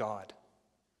by God.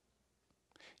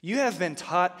 You have been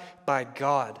taught by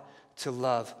God to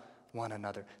love one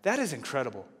another. That is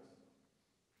incredible.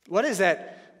 What does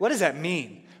that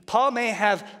mean? Paul may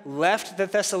have left the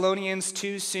Thessalonians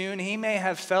too soon. He may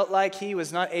have felt like he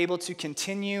was not able to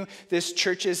continue this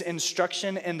church's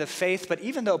instruction in the faith. But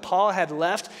even though Paul had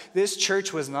left, this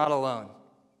church was not alone.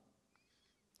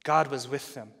 God was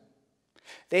with them.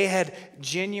 They had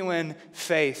genuine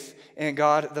faith in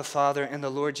God the Father and the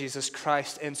Lord Jesus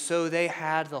Christ. And so they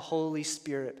had the Holy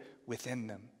Spirit within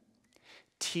them,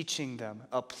 teaching them,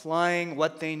 applying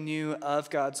what they knew of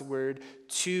God's word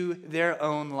to their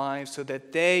own lives so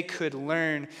that they could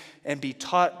learn and be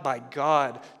taught by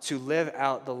God to live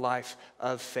out the life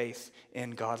of faith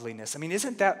in godliness. I mean,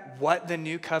 isn't that what the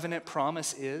new covenant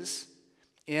promise is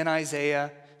in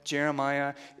Isaiah,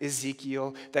 Jeremiah,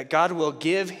 Ezekiel, that God will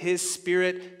give his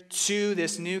Spirit to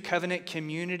this new covenant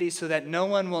community so that no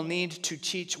one will need to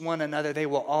teach one another. They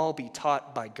will all be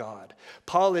taught by God.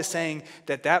 Paul is saying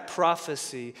that that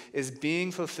prophecy is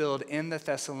being fulfilled in the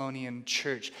Thessalonian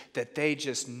church, that they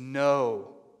just know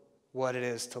what it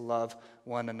is to love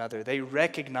one another. They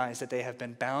recognize that they have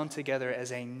been bound together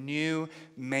as a new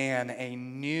man, a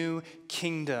new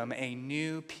kingdom, a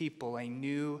new people, a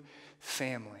new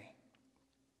family.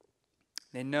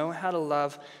 They know how to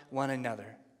love one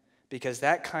another because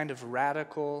that kind of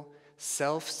radical,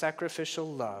 self-sacrificial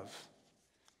love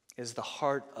is the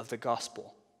heart of the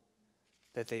gospel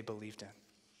that they believed in.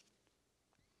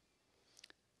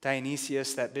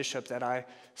 Dionysius, that bishop that I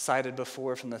cited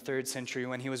before from the 3rd century,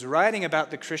 when he was writing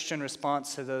about the Christian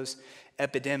response to those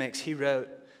epidemics, he wrote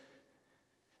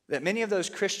that many of those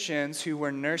Christians who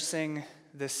were nursing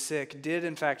the sick did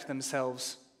in fact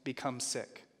themselves become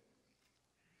sick.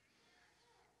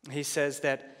 He says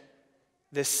that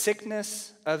the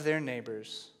sickness of their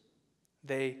neighbors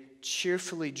they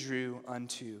cheerfully drew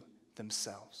unto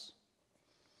themselves.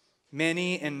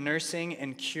 Many in nursing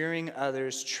and curing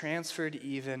others transferred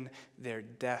even their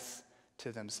death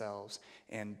to themselves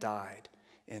and died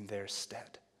in their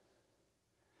stead.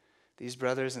 These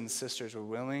brothers and sisters were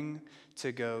willing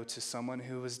to go to someone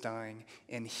who was dying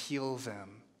and heal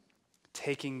them,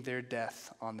 taking their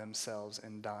death on themselves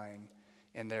and dying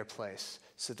in their place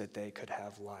so that they could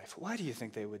have life. Why do you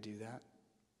think they would do that?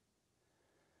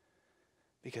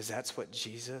 Because that's what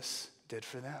Jesus did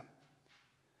for them.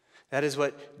 That is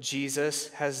what Jesus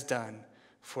has done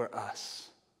for us.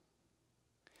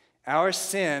 Our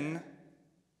sin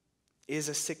is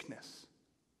a sickness,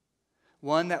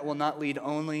 one that will not lead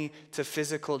only to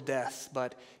physical death,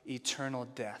 but eternal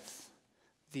death.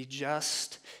 The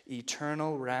just,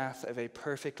 eternal wrath of a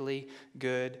perfectly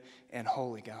good and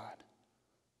holy God.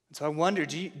 And so I wonder,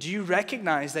 do you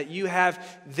recognize that you have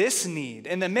this need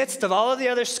in the midst of all of the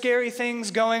other scary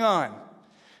things going on?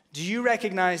 Do you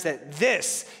recognize that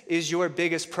this is your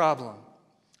biggest problem?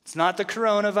 It's not the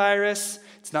coronavirus.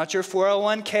 It's not your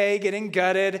 401k getting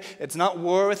gutted. It's not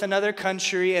war with another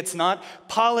country. It's not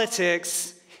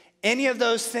politics. Any of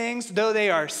those things, though they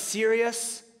are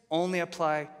serious, only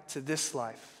apply to this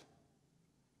life.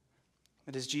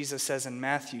 But as Jesus says in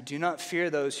Matthew, do not fear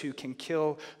those who can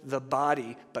kill the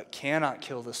body but cannot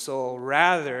kill the soul.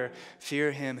 Rather,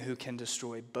 fear him who can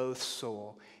destroy both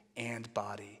soul and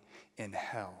body in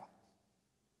hell.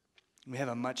 We have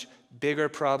a much bigger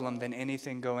problem than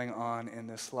anything going on in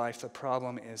this life. The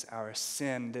problem is our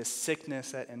sin, this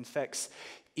sickness that infects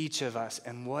each of us.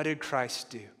 And what did Christ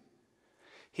do?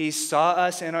 He saw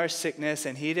us in our sickness,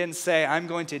 and he didn't say, I'm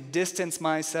going to distance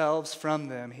myself from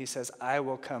them. He says, I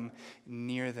will come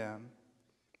near them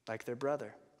like their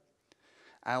brother.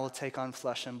 I will take on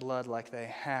flesh and blood like they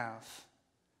have,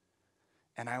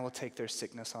 and I will take their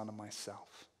sickness onto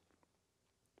myself.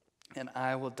 And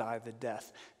I will die the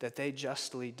death that they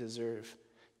justly deserve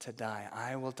to die.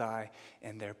 I will die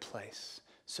in their place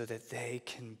so that they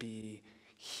can be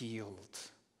healed.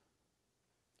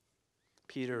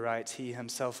 Peter writes, he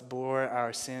himself bore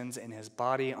our sins in his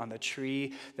body on the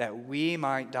tree that we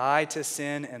might die to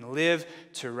sin and live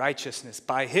to righteousness.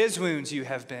 By his wounds you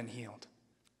have been healed.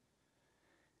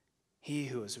 He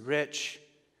who is rich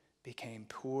became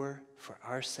poor for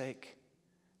our sake,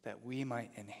 that we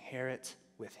might inherit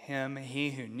with him.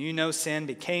 He who knew no sin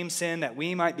became sin, that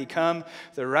we might become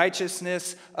the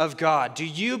righteousness of God. Do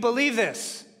you believe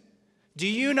this? Do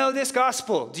you know this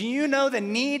gospel? Do you know the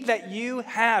need that you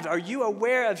have? Are you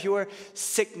aware of your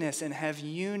sickness? And have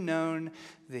you known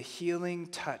the healing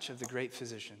touch of the great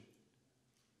physician?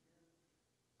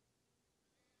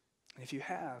 If you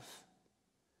have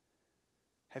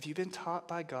you been taught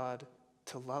by God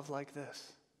to love like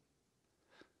this?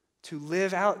 To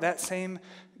live out that same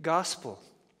gospel,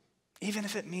 even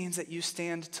if it means that you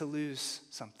stand to lose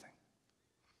something.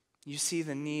 You see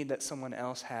the need that someone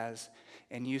else has,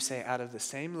 and you say, out of the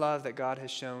same love that God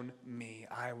has shown me,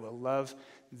 I will love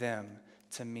them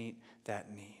to meet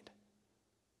that need.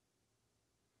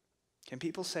 Can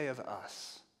people say of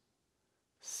us,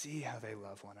 see how they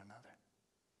love one another?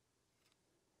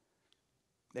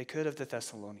 They could of the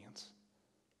Thessalonians.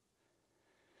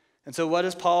 And so what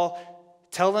does Paul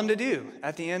tell them to do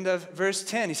at the end of verse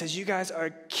 10? He says, you guys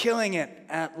are killing it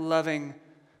at loving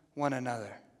one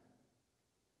another.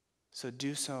 So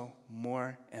do so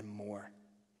more and more.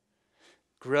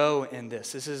 Grow in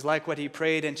this. This is like what he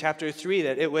prayed in chapter 3,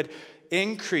 that it would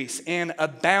increase and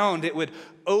abound. It would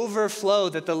overflow,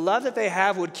 that the love that they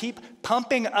have would keep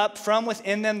pumping up from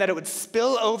within them, that it would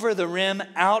spill over the rim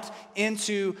out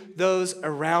into those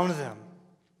around them.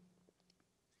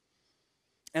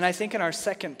 And I think in our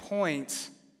second point,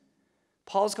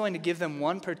 Paul's going to give them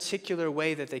one particular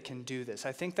way that they can do this.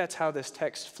 I think that's how this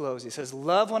text flows. He says,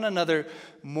 love one another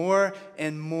more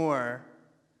and more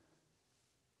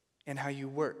in how you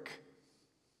work.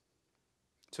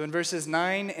 So in verses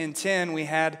 9 and 10, we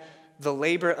had the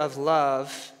labor of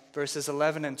love. Verses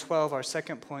 11 and 12, our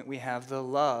second point, we have the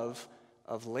love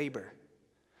of labor,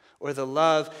 or the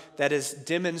love that is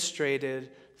demonstrated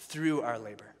through our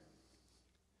labor.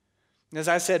 As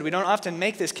I said, we don't often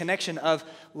make this connection of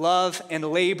love and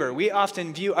labor. We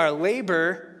often view our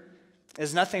labor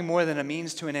as nothing more than a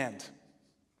means to an end.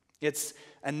 It's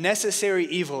a necessary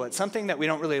evil. It's something that we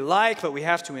don't really like, but we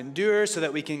have to endure so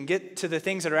that we can get to the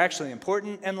things that are actually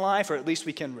important in life, or at least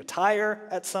we can retire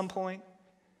at some point.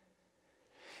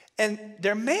 And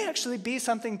there may actually be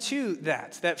something to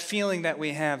that feeling that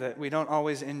we have that we don't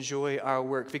always enjoy our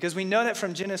work. Because we know that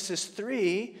from Genesis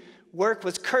 3, work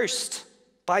was cursed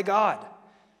by God.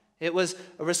 It was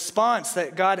a response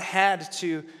that God had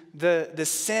to the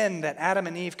sin that Adam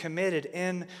and Eve committed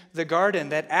in the garden,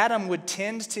 that Adam would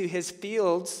tend to his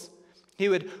fields, he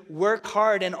would work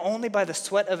hard, and only by the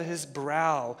sweat of his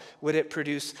brow would it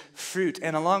produce fruit.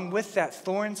 And along with that,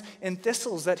 thorns and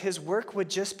thistles, that his work would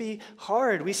just be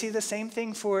hard. We see the same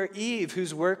thing for Eve,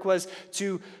 whose work was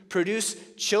to produce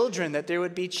children, that there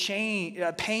would be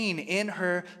pain in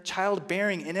her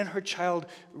childbearing and in her child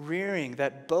rearing,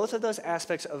 that both of those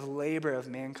aspects of labor of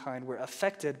mankind were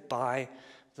affected by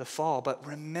the fall. But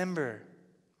remember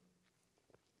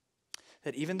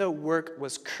that even though work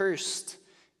was cursed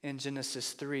in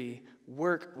Genesis 3,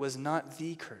 work was not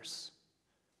the curse.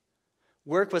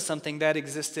 Work was something that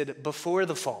existed before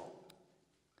the fall.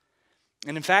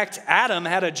 And in fact, Adam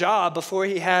had a job before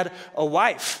he had a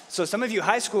wife. So some of you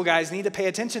high school guys need to pay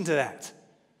attention to that.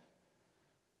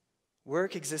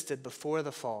 Work existed before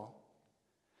the fall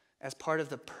as part of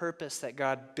the purpose that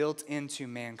God built into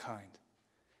mankind.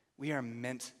 We are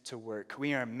meant to work.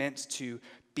 We are meant to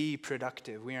be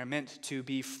productive. We are meant to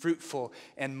be fruitful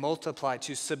and multiply,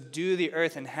 to subdue the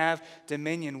earth and have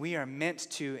dominion. We are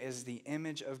meant to, as the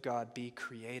image of God, be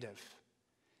creative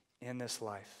in this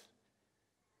life.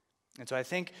 And so I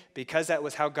think because that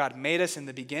was how God made us in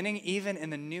the beginning, even in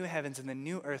the new heavens and the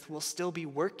new earth, we'll still be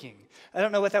working. I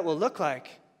don't know what that will look like,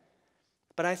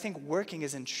 but I think working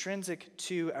is intrinsic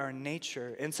to our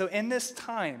nature. And so in this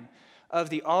time of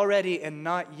the already and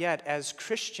not yet, as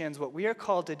Christians, what we are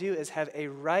called to do is have a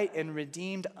right and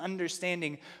redeemed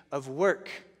understanding of work,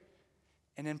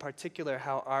 and in particular,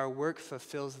 how our work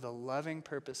fulfills the loving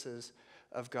purposes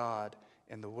of God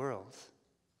in the world.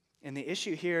 And the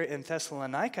issue here in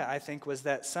Thessalonica, I think, was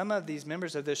that some of these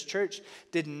members of this church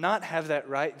did not have that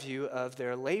right view of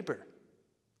their labor.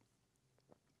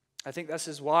 I think this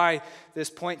is why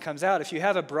this point comes out. If you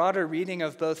have a broader reading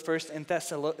of both 1st and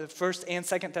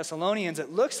 2nd Thessalonians,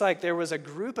 it looks like there was a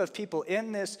group of people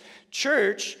in this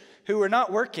church who were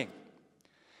not working.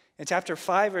 In chapter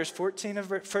 5, verse 14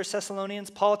 of 1 Thessalonians,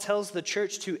 Paul tells the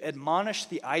church to admonish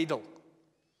the idle.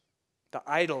 The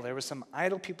idle. There were some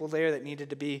idle people there that needed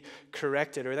to be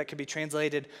corrected, or that could be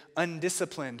translated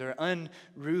undisciplined or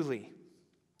unruly.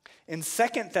 In 2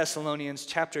 Thessalonians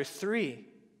chapter 3,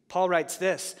 Paul writes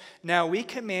this: "Now we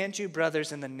command you,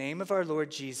 brothers, in the name of our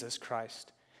Lord Jesus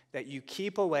Christ, that you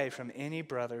keep away from any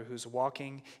brother who's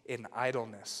walking in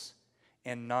idleness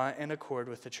and not in accord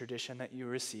with the tradition that you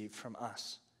received from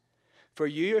us. For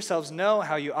you yourselves know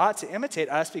how you ought to imitate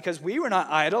us, because we were not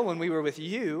idle when we were with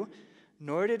you,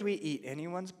 nor did we eat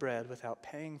anyone's bread without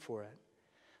paying for it.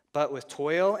 But with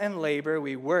toil and labor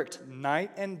we worked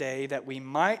night and day that we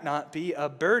might not be a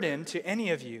burden to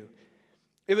any of you.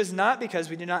 It was not because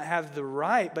we do not have the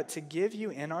right, but to give you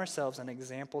in ourselves an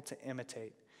example to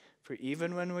imitate. For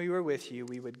even when we were with you,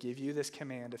 we would give you this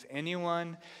command: if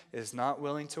anyone is not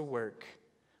willing to work,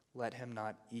 let him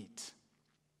not eat.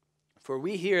 For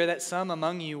we hear that some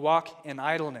among you walk in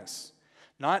idleness,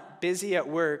 not busy at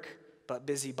work, but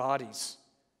busy bodies.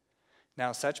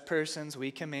 Now such persons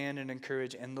we command and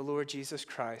encourage in the Lord Jesus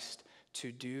Christ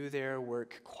to do their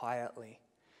work quietly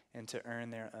and to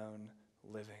earn their own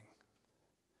living.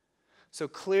 So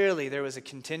clearly there was a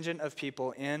contingent of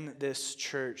people in this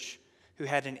church who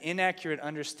had an inaccurate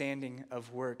understanding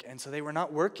of work, and so they were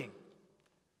not working.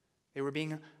 They were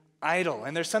being idle.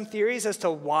 And there's some theories as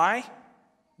to why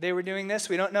they were doing this.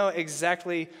 We don't know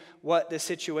exactly what the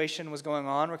situation was going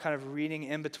on. We're kind of reading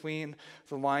in between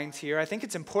the lines here. I think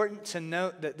it's important to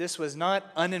note that this was not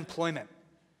unemployment.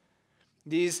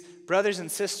 These brothers and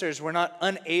sisters were not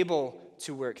unable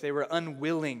to work. They were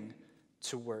unwilling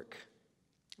to work.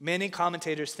 Many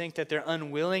commentators think that their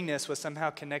unwillingness was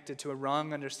somehow connected to a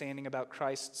wrong understanding about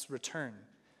Christ's return.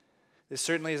 This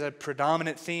certainly is a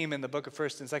predominant theme in the book of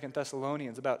 1st and 2nd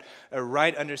Thessalonians about a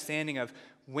right understanding of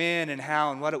when and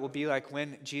how and what it will be like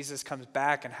when Jesus comes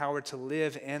back and how we're to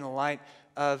live in light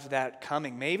of that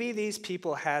coming. Maybe these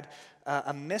people had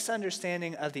a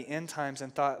misunderstanding of the end times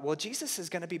and thought, well, Jesus is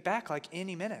going to be back like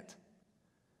any minute.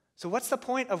 So what's the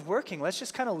point of working? Let's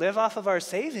just kind of live off of our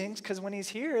savings, because when he's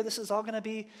here, this is all going to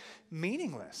be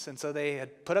meaningless. And so they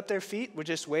had put up their feet, were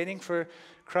just waiting for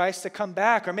Christ to come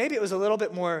back. Or maybe it was a little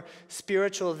bit more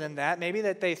spiritual than that. Maybe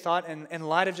that they thought, in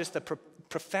light of just the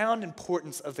profound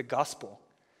importance of the gospel,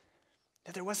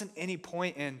 that there wasn't any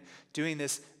point in doing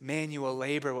this manual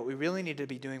labor. What we really needed to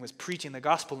be doing was preaching the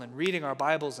gospel and reading our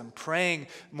Bibles and praying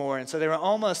more. And so they were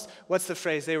almost, what's the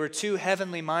phrase? They were too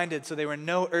heavenly minded, so they were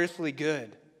no earthly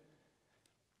good.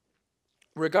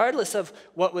 Regardless of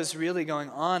what was really going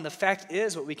on, the fact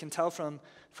is, what we can tell from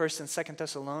 1st and 2nd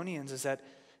Thessalonians is that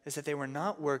they were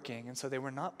not working, and so they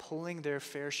were not pulling their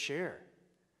fair share.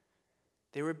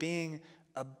 They were being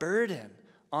a burden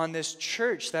on this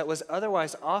church that was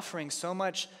otherwise offering so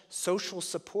much social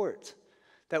support,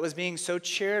 that was being so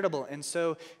charitable and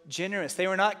so generous. They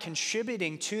were not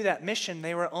contributing to that mission.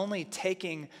 They were only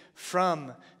taking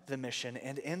from the mission,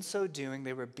 and in so doing,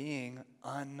 they were being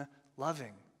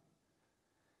unloving.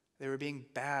 They were being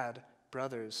bad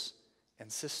brothers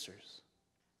and sisters.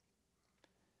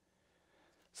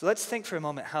 So let's think for a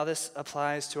moment how this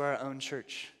applies to our own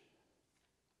church.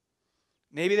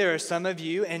 Maybe there are some of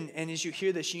you, and as you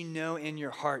hear this, you know in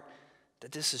your heart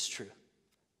that this is true.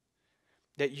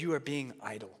 That you are being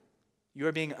idle. You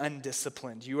are being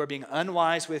undisciplined. You are being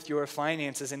unwise with your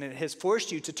finances, and it has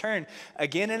forced you to turn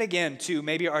again and again to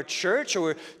maybe our church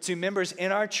or to members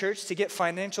in our church to get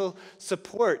financial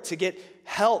support, to get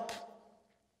help.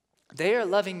 They are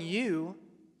loving you,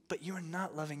 but you are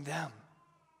not loving them.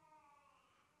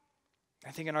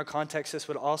 I think in our context, this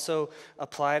would also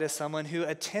apply to someone who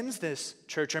attends this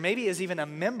church or maybe is even a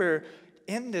member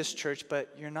in this church,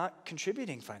 but you're not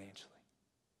contributing financially.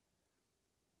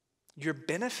 You're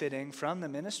benefiting from the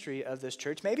ministry of this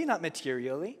church, maybe not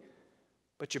materially,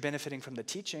 but you're benefiting from the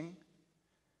teaching.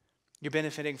 You're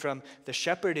benefiting from the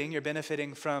shepherding. You're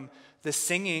benefiting from the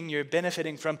singing. You're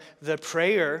benefiting from the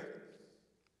prayer,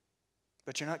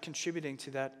 but you're not contributing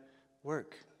to that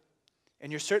work.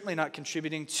 And you're certainly not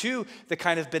contributing to the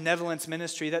kind of benevolence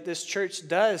ministry that this church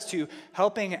does, to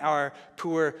helping our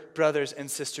poor brothers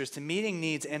and sisters, to meeting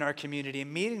needs in our community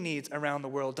and meeting needs around the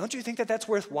world. Don't you think that that's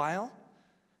worthwhile?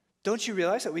 Don't you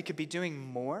realize that we could be doing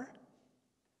more?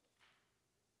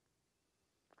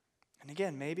 And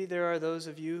again, maybe there are those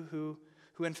of you who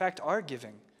in fact are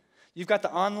giving. You've got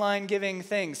the online giving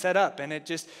thing set up and it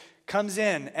just comes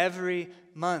in every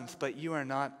month, but you are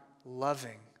not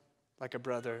loving like a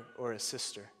brother or a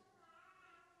sister.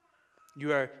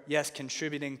 You are, yes,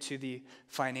 contributing to the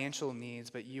financial needs,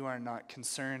 but you are not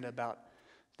concerned about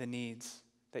the needs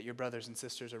that your brothers and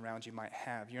sisters around you might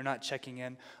have. You're not checking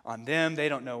in on them. They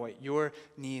don't know what your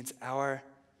needs are.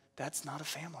 That's not a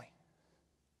family.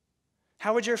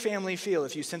 How would your family feel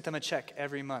if you sent them a check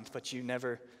every month, but you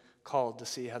never called to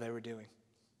see how they were doing?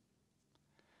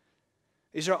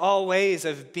 These are all ways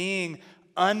of being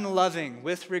unloving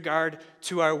with regard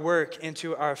to our work and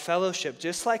to our fellowship,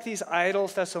 just like these idle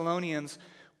Thessalonians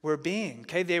were being.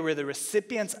 Okay, they were the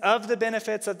recipients of the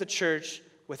benefits of the church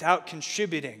without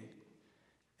contributing.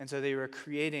 And so they were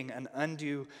creating an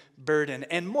undue burden.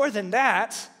 And more than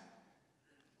that,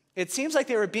 it seems like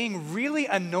they were being really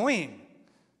annoying.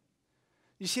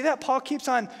 You see that? Paul keeps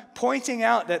on pointing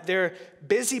out that they're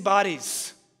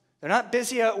busybodies. They're not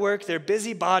busy at work, they're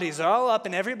busybodies. They're all up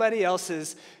in everybody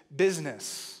else's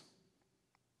business.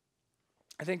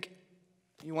 I think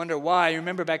you wonder why. You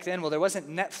remember back then, well, there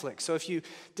wasn't Netflix. So if you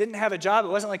didn't have a job, it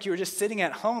wasn't like you were just sitting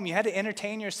at home. You had to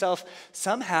entertain yourself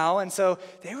somehow. And so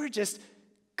they were just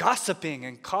gossiping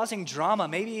and causing drama,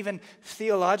 maybe even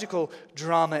theological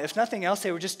drama. If nothing else,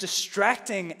 they were just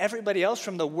distracting everybody else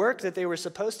from the work that they were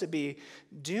supposed to be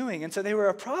doing. And so they were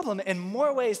a problem in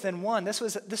more ways than one. This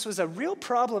was a real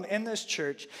problem in this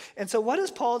church. And so what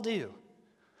does Paul do?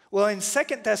 Well, in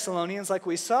 2 Thessalonians, like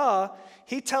we saw,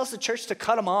 he tells the church to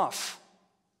cut them off.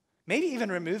 Maybe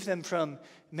even remove them from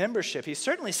membership. He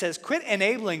certainly says, quit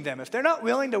enabling them. If they're not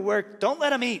willing to work, don't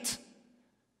let them eat.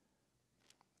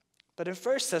 But in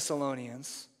 1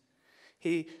 Thessalonians,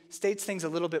 he states things a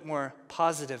little bit more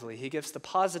positively. He gives the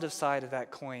positive side of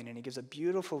that coin, and he gives a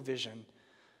beautiful vision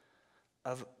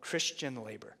of Christian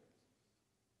labor.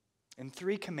 In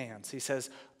 3 commands, he says,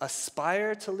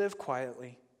 aspire to live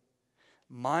quietly,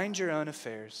 mind your own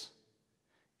affairs,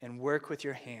 and work with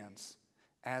your hands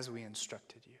as we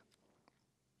instructed you.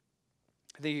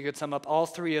 I think you could sum up all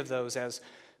 3 of those as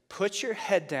put your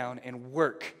head down and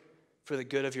work for the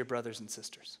good of your brothers and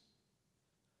sisters.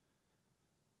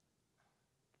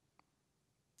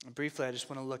 And briefly, I just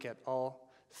want to look at all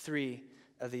 3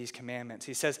 of these commandments.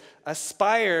 He says,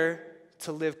 aspire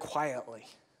to live quietly.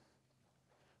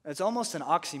 It's almost an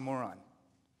oxymoron.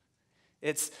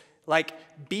 It's like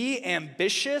be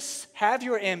ambitious, have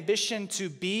your ambition to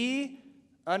be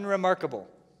unremarkable.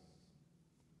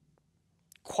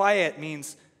 Quiet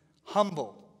means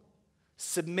humble,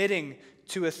 submitting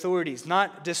to authorities,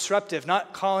 not disruptive,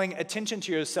 not calling attention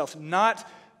to yourself, not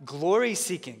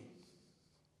glory-seeking.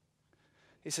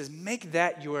 He says, make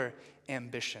that your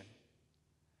ambition,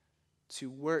 to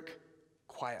work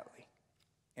quietly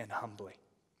and humbly.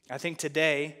 I think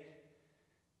today,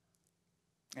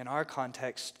 in our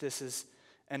context, this is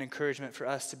an encouragement for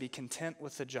us to be content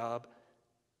with the job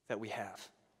that we have.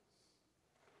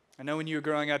 I know when you were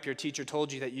growing up, your teacher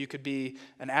told you that you could be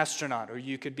an astronaut, or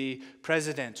you could be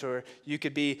president, or you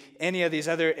could be any of these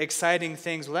other exciting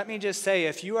things. Let me just say,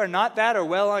 if you are not that or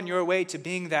well on your way to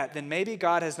being that, then maybe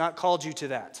God has not called you to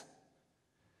that.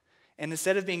 And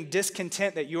instead of being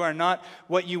discontent that you are not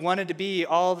what you wanted to be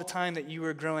all the time that you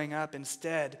were growing up,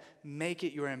 instead, make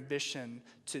it your ambition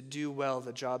to do well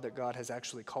the job that God has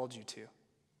actually called you to.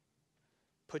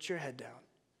 Put your head down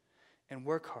and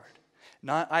work hard.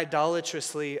 Not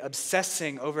idolatrously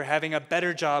obsessing over having a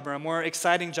better job or a more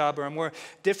exciting job or a more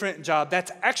different job.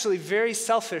 That's actually very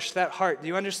selfish, that heart. Do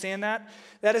you understand that?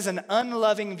 That is an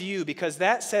unloving view, because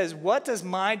that says, what does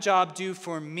my job do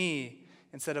for me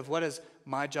instead of what does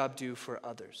my job do for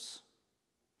others?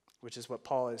 Which is what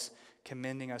Paul is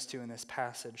commending us to in this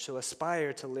passage. So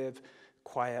aspire to live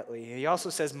quietly. He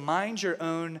also says, mind your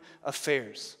own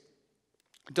affairs.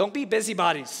 Don't be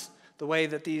busybodies the way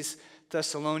that these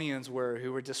Thessalonians were,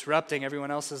 who were disrupting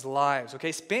everyone else's lives.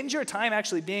 Okay, spend your time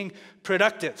actually being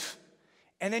productive.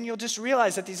 And then you'll just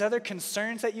realize that these other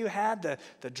concerns that you had,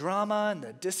 the drama and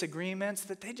the disagreements,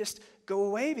 that they just go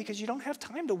away because you don't have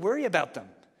time to worry about them.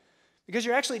 Because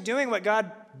you're actually doing what God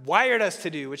wired us to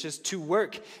do, which is to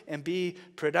work and be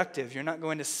productive. You're not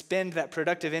going to spend that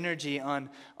productive energy on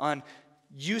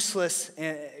useless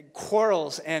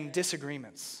quarrels and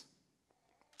disagreements.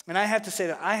 And I have to say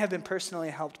that I have been personally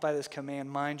helped by this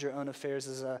command, mind your own affairs,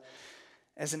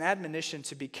 as an admonition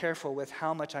to be careful with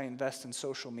how much I invest in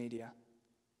social media.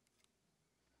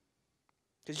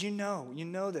 Because you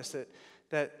know this,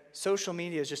 that social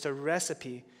media is just a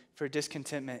recipe for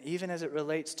discontentment, even as it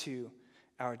relates to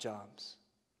our jobs.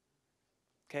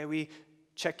 Okay, we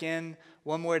check in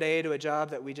one more day to a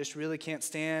job that we just really can't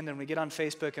stand, and we get on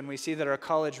Facebook and we see that our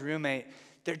college roommate,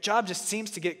 their job just seems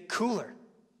to get cooler.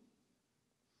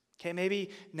 Okay, maybe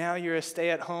now you're a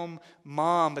stay-at-home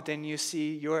mom, but then you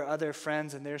see your other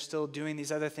friends and they're still doing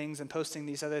these other things and posting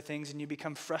these other things, and you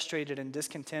become frustrated and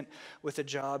discontent with the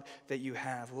job that you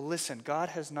have. Well, listen, God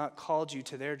has not called you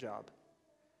to their job.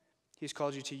 He's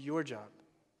called you to your job.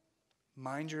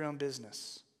 Mind your own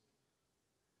business.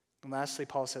 And lastly,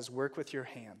 Paul says, work with your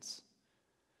hands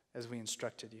as we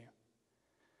instructed you.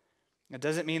 It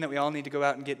doesn't mean that we all need to go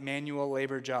out and get manual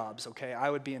labor jobs, okay?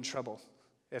 I would be in trouble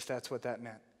if that's what that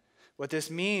meant. What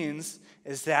this means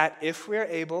is that if we're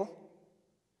able,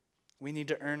 we need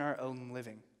to earn our own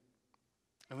living.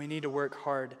 And we need to work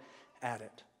hard at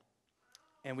it.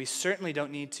 And we certainly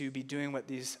don't need to be doing what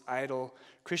these idle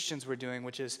Christians were doing,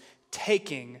 which is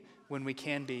taking when we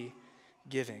can be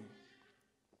giving.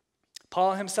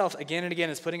 Paul himself, again and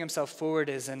again, is putting himself forward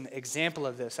as an example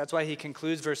of this. That's why he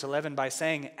concludes verse 11 by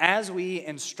saying, as we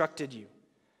instructed you.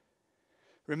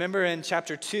 Remember in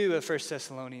chapter 2 of 1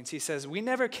 Thessalonians, he says, we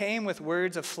never came with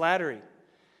words of flattery,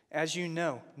 as you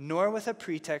know, nor with a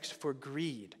pretext for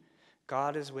greed.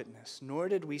 God is witness. Nor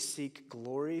did we seek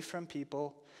glory from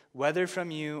people, whether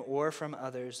from you or from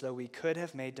others, though we could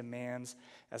have made demands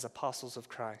as apostles of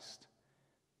Christ.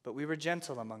 But we were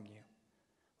gentle among you,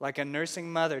 like a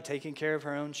nursing mother taking care of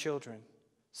her own children.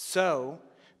 So,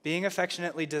 being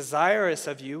affectionately desirous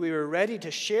of you, we were ready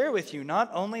to share with you not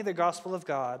only the gospel of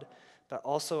God, but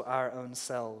also our own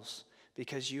selves,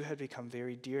 because you had become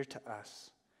very dear to us.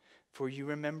 For you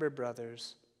remember,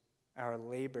 brothers, our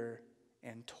labor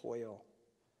and toil.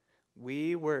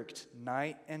 We worked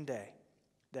night and day,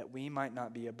 that we might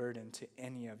not be a burden to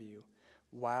any of you,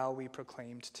 while we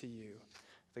proclaimed to you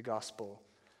the gospel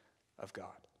of God.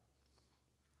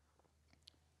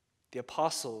 The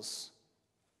apostles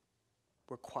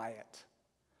were quiet,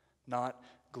 not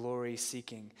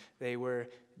glory-seeking. They were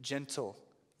gentle.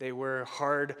 They were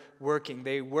hard-working.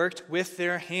 They worked with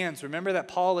their hands. Remember that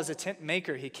Paul was a tent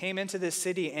maker. He came into this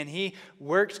city and he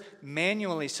worked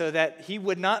manually so that he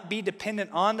would not be dependent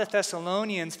on the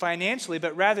Thessalonians financially,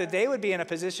 but rather they would be in a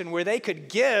position where they could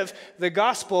give the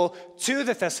gospel to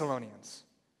the Thessalonians.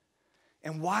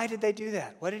 And why did they do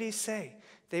that? What did he say?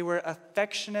 They were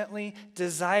affectionately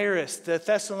desirous. The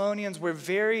Thessalonians were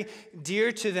very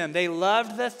dear to them. They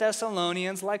loved the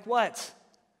Thessalonians like what?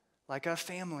 Like a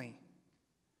family.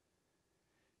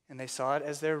 And they saw it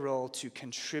as their role to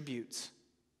contribute,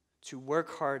 to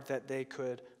work hard that they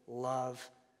could love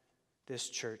this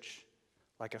church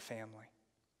like a family.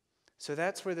 So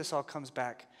that's where this all comes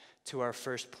back to our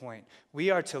first point.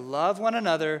 We are to love one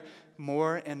another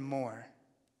more and more.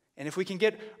 And if we can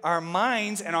get our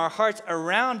minds and our hearts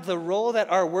around the role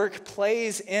that our work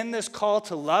plays in this call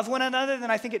to love one another, then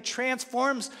I think it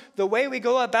transforms the way we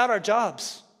go about our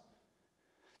jobs.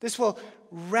 This will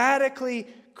radically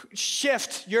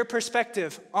shift your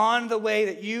perspective on the way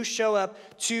that you show up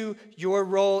to your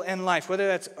role in life, whether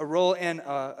that's a role in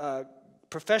a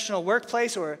professional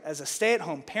workplace or as a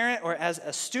stay-at-home parent or as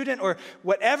a student or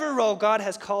whatever role God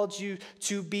has called you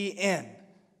to be in.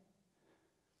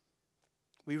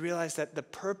 We realize that the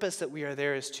purpose that we are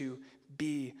there is to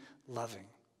be loving,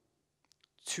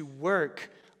 to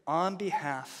work on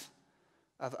behalf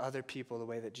of other people the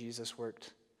way that Jesus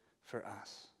worked for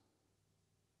us.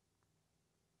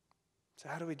 So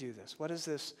how do we do this? What does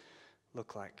this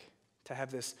look like? To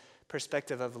have this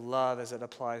perspective of love as it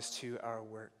applies to our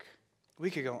work.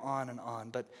 We could go on and on,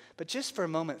 but just for a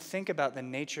moment, think about the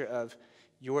nature of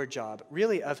your job,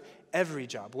 really of every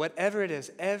job. Whatever it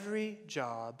is, every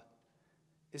job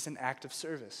is an act of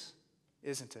service,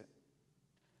 isn't it?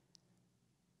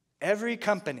 Every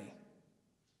company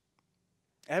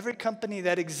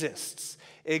that exists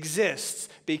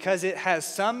because it has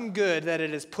some good that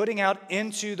it is putting out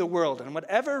into the world. And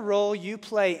whatever role you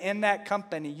play in that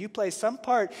company, you play some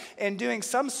part in doing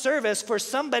some service for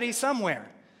somebody somewhere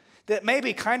that may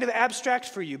be kind of abstract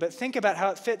for you, but think about how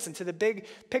it fits into the big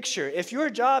picture. If your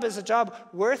job is a job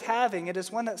worth having, it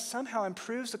is one that somehow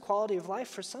improves the quality of life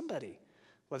for somebody,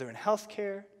 whether in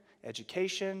healthcare,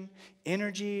 education,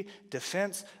 energy,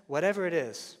 defense, whatever it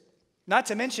is. Not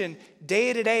to mention,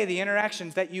 day to day, the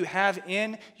interactions that you have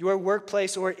in your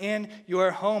workplace or in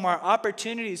your home are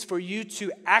opportunities for you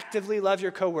to actively love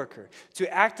your coworker,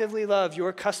 to actively love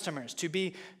your customers, to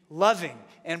be loving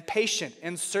and patient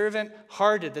and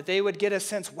servant-hearted, that they would get a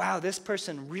sense, wow, this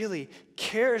person really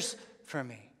cares for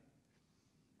me.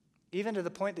 Even to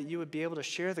the point that you would be able to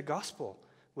share the gospel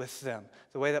with them,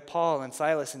 the way that Paul and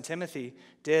Silas and Timothy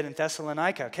did in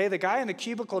Thessalonica. Okay, the guy in the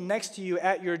cubicle next to you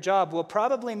at your job will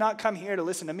probably not come here to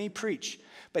listen to me preach,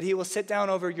 but he will sit down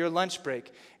over your lunch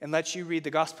break and let you read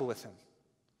the gospel with him.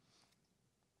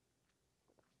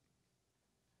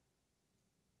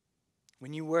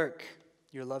 When you work,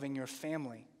 you're loving your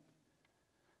family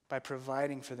by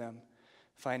providing for them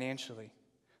financially.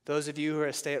 Those of you who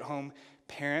are stay-at-home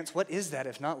parents, what is that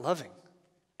if not loving?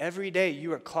 Every day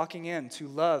you are clocking in to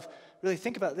love, really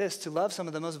think about this, to love some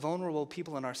of the most vulnerable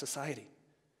people in our society.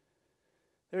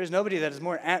 There is nobody that is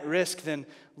more at risk than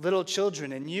little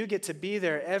children, and you get to be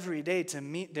there every day to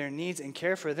meet their needs and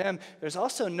care for them. There's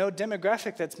also no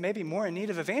demographic that's maybe more in need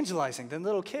of evangelizing than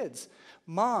little kids.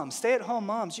 Moms, stay-at-home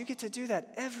moms, you get to do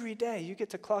that every day. You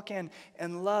get to clock in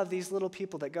and love these little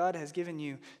people that God has given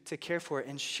you to care for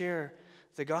and share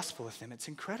the gospel with them. It's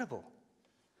incredible.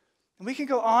 And we can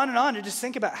go on and just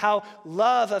think about how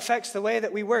love affects the way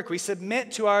that we work. We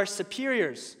submit to our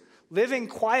superiors, living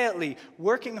quietly,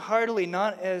 working heartily,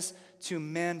 not as to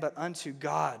men, but unto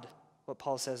God. what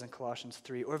Paul says in Colossians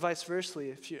 3, or vice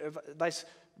versa,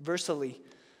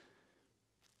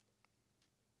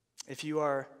 if you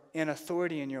are in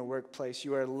authority in your workplace,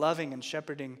 you are loving and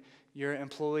shepherding your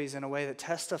employees in a way that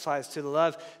testifies to the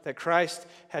love that Christ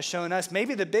has shown us.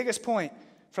 Maybe the biggest point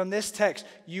from this text,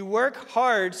 you work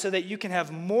hard so that you can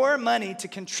have more money to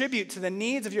contribute to the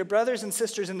needs of your brothers and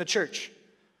sisters in the church.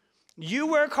 You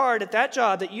work hard at that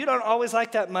job that you don't always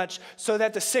like that much so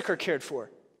that the sick are cared for,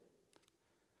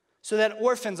 so that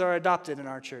orphans are adopted in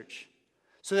our church,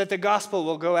 so that the gospel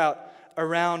will go out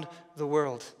around the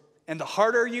world. And the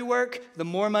harder you work, the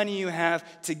more money you have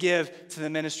to give to the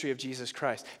ministry of Jesus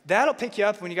Christ. That'll pick you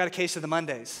up when you got a case of the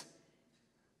Mondays.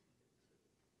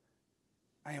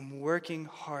 I am working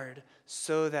hard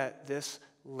so that this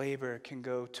labor can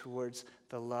go towards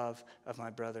the love of my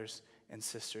brothers and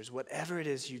sisters. Whatever it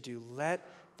is you do, let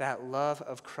that love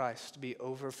of Christ be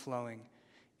overflowing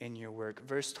in your work.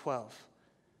 Verse 12,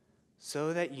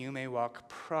 so that you may walk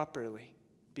properly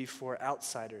before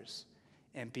outsiders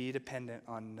and be dependent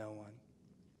on no one.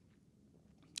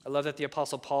 I love that the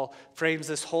Apostle Paul frames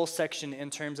this whole section in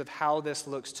terms of how this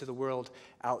looks to the world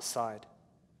outside.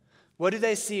 What do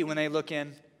they see when they look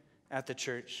in at the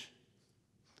church?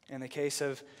 In the case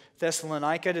of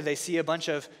Thessalonica, do they see a bunch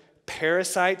of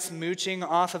parasites mooching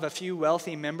off of a few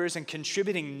wealthy members and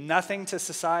contributing nothing to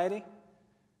society?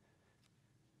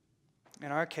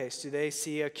 In our case, do they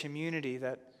see a community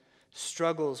that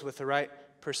struggles with the right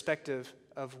perspective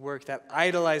of work, that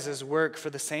idolizes work for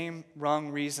the same wrong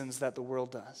reasons that the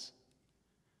world does?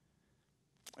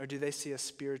 Or do they see a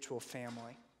spiritual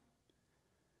family?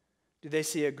 Do they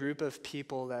see a group of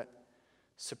people that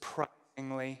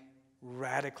surprisingly,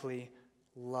 radically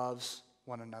loves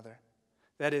one another,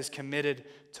 that is committed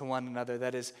to one another,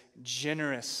 that is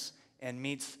generous and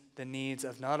meets the needs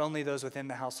of not only those within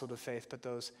the household of faith, but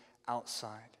those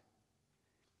outside?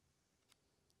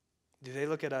 Do they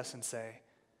look at us and say,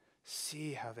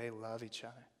 see how they love each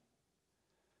other?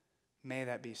 May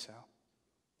that be so.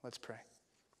 Let's pray.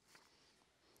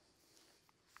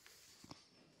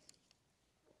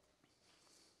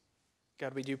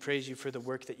 God, we do praise you for the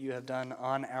work that you have done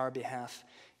on our behalf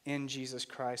in Jesus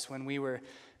Christ when we were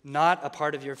not a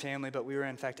part of your family, but we were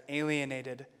in fact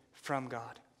alienated from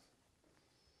God.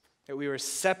 That we were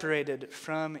separated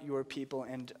from your people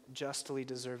and justly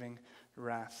deserving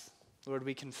wrath. Lord,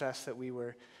 we confess that we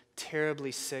were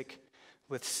terribly sick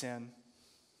with sin.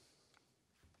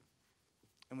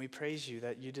 And we praise you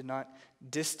that you did not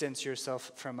distance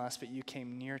yourself from us, but you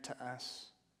came near to us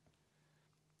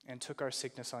and took our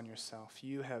sickness on yourself.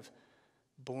 You have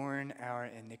borne our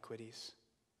iniquities.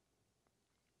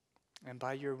 And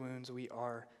by your wounds we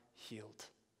are healed.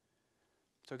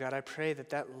 So God, I pray that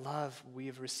that love we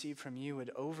have received from you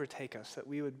would overtake us, that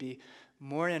we would be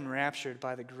more enraptured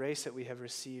by the grace that we have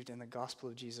received in the gospel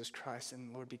of Jesus Christ.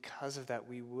 And Lord, because of that,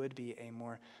 we would be a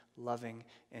more loving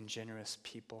and generous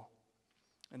people.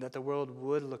 And that the world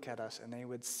would look at us and they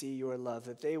would see your love,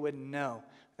 that they would know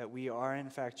that we are in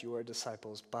fact your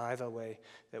disciples by the way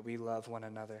that we love one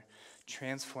another.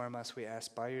 Transform us, we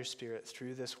ask, by your Spirit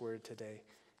through this word today.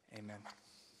 Amen.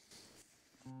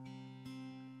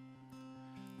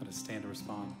 Let us stand to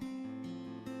respond.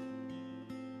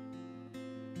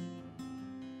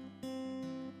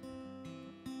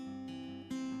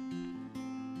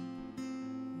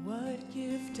 What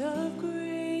gift of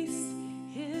grace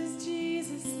is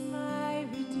Jesus, my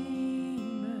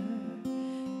Redeemer?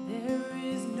 There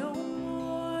is no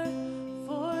more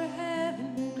for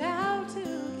heaven now to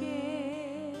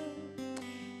give.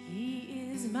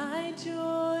 He is my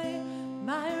joy,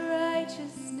 my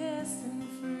righteousness and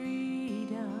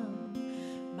freedom,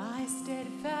 my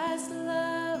steadfast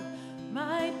love,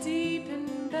 my deep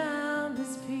and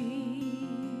boundless peace.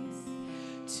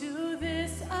 To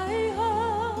this I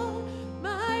hold,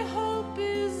 my hope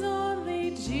is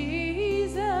only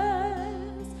Jesus,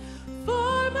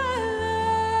 for my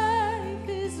life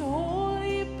is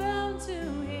wholly bound to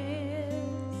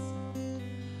his.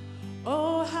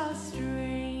 Oh, how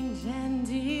strange and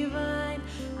divine,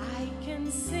 I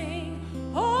can sing,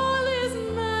 all is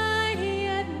mine,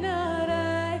 yet not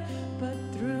I, but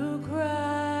through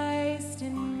Christ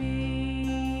in me.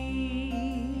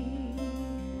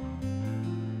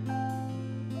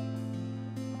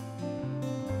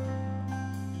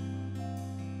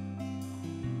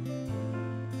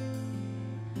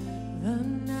 The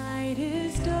night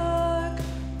is dark,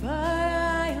 but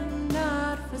I am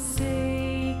not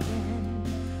forsaken,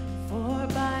 for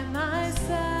by my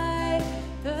side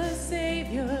the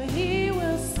Savior, he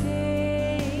will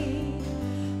stay.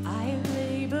 I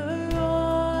labor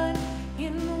on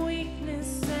in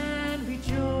weakness and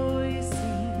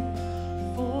rejoicing,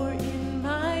 for in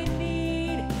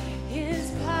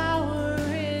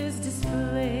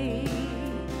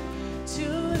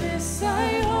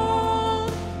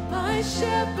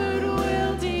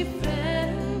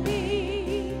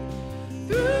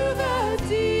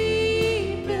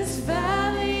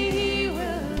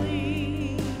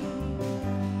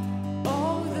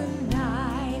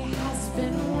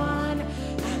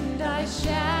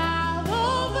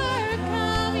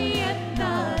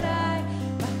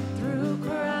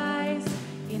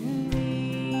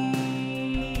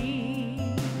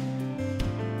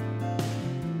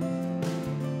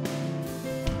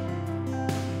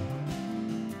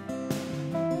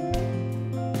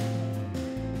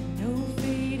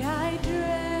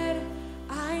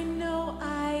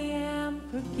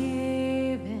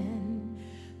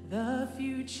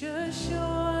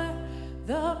sure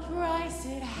the price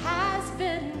it has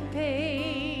been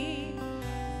paid.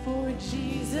 For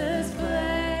Jesus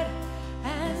bled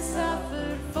and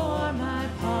suffered for my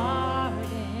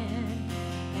pardon,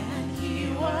 and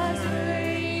he was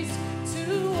raised to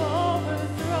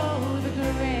overthrow the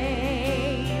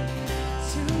grave.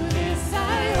 To this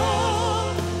I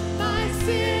hold, my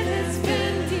sin has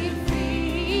been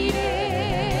defeated.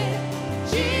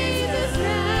 Jesus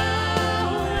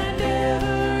now and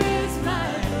ever is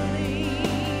my plea.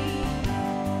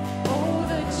 Oh,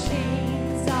 the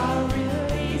chains are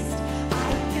released.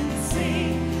 I can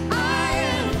sing. I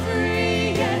am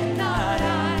free, yet not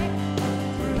I, but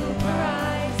through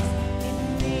Christ in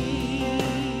me.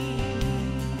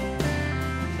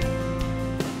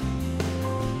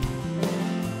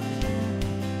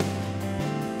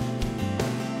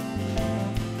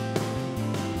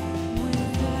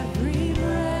 With every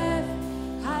breath,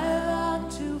 I long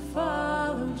to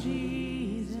follow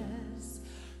Jesus,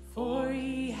 for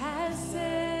he has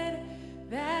said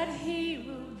that he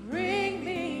will bring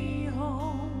me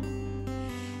home.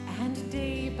 And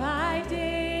day by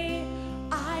day,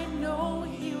 I know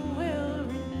he will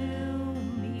renew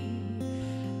me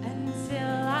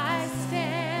until I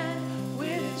stand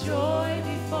with joy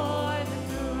before the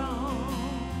throne.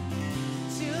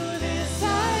 To this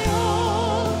I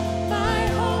hold, my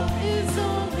hope is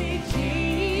only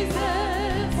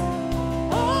Jesus.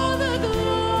 All the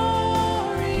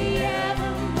glory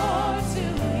evermore to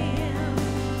him.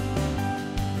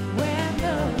 When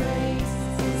the race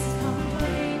is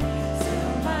complete,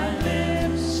 still my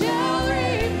lips shall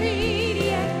repeat,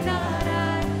 yet not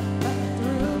I, but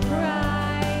through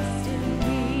Christ in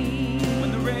me.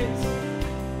 When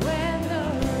the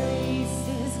race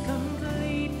is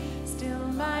complete, still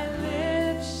my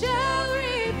lips shall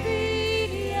repeat,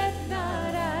 yet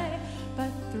not I,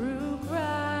 but through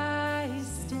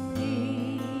Christ in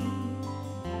me.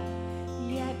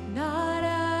 Yet not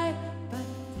I, but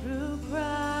through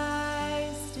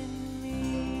Christ in me.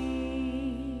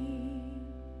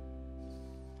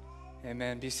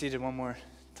 Amen. Be seated one more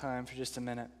time for just a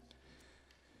minute.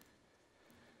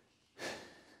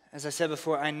 As I said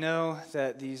before, I know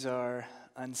that these are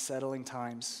unsettling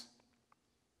times.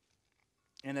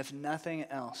 And if nothing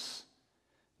else,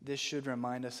 this should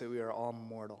remind us that we are all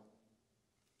mortal.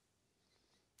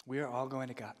 We are all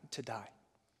going to die.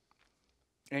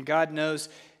 And God knows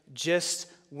just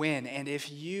when. And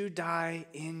if you die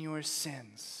in your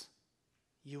sins,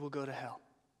 you will go to hell.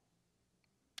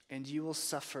 And you will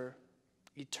suffer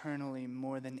eternally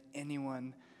more than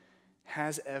anyone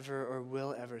has ever or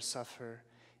will ever suffer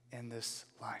in this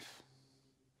life.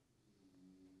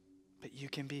 But you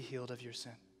can be healed of your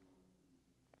sin.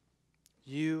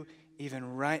 You,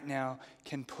 even right now,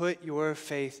 can put your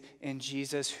faith in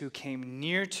Jesus, who came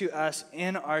near to us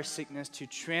in our sickness to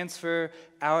transfer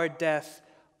our death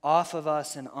off of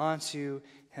us and onto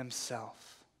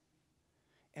himself.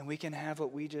 And we can have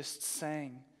what we just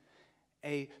sang,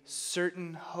 a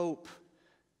certain hope.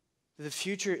 The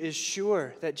future is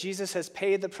sure, that Jesus has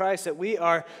paid the price, that we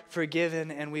are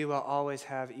forgiven and we will always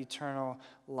have eternal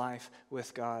life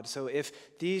with God. So if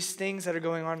these things that are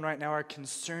going on right now are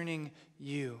concerning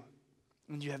you,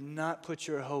 and you have not put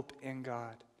your hope in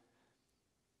God,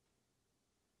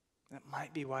 that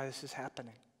might be why this is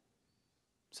happening.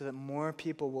 So that more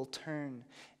people will turn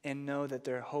and know that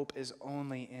their hope is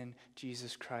only in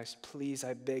Jesus Christ. Please,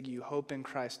 I beg you, hope in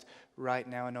Christ right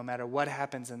now. And no matter what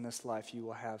happens in this life, you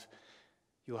will have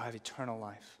eternal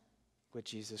life with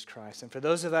Jesus Christ. And for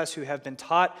those of us who have been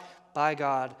taught by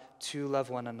God to love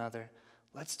one another,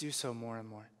 let's do so more and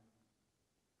more.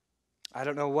 I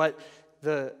don't know what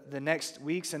the next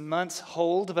weeks and months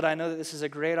hold, but I know that this is a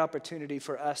great opportunity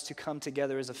for us to come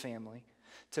together as a family,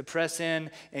 to press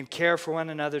in and care for one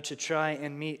another, to try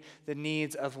and meet the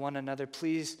needs of one another.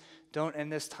 Please don't in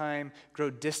this time grow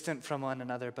distant from one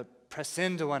another, but press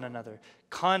into one another,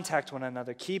 contact one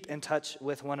another, keep in touch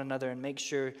with one another, and make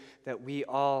sure that we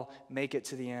all make it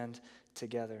to the end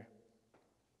together.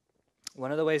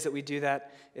 One of the ways that we do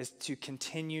that is to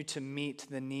continue to meet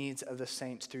the needs of the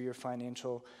saints through your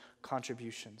financial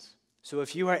contributions. So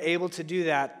if you are able to do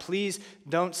that, please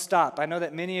don't stop. I know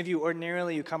that many of you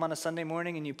ordinarily, you come on a Sunday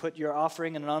morning and you put your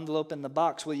offering in an envelope in the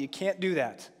box. Well, you can't do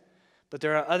that. But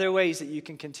there are other ways that you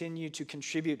can continue to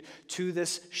contribute to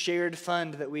this shared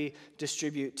fund that we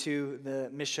distribute to the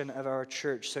mission of our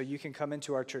church. So you can come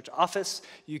into our church office,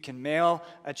 you can mail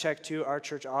a check to our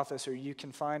church office, or you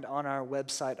can find on our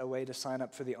website a way to sign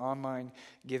up for the online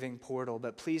giving portal.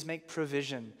 But please make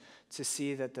provision to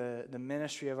see that the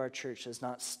ministry of our church does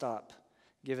not stop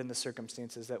given the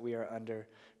circumstances that we are under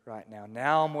right now.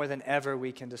 Now more than ever,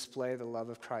 we can display the love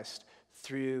of Christ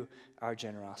through our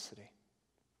generosity.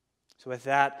 So with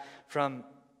that, from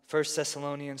 1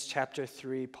 Thessalonians chapter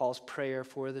 3, Paul's prayer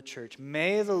for the church.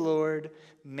 May the Lord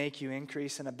make you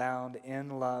increase and abound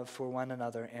in love for one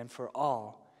another and for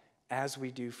all, as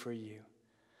we do for you,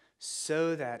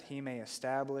 so that he may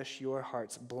establish your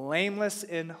hearts blameless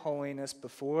in holiness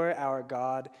before our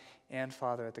God and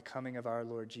Father at the coming of our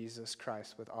Lord Jesus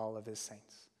Christ with all of his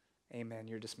saints. Amen.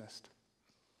 You're dismissed.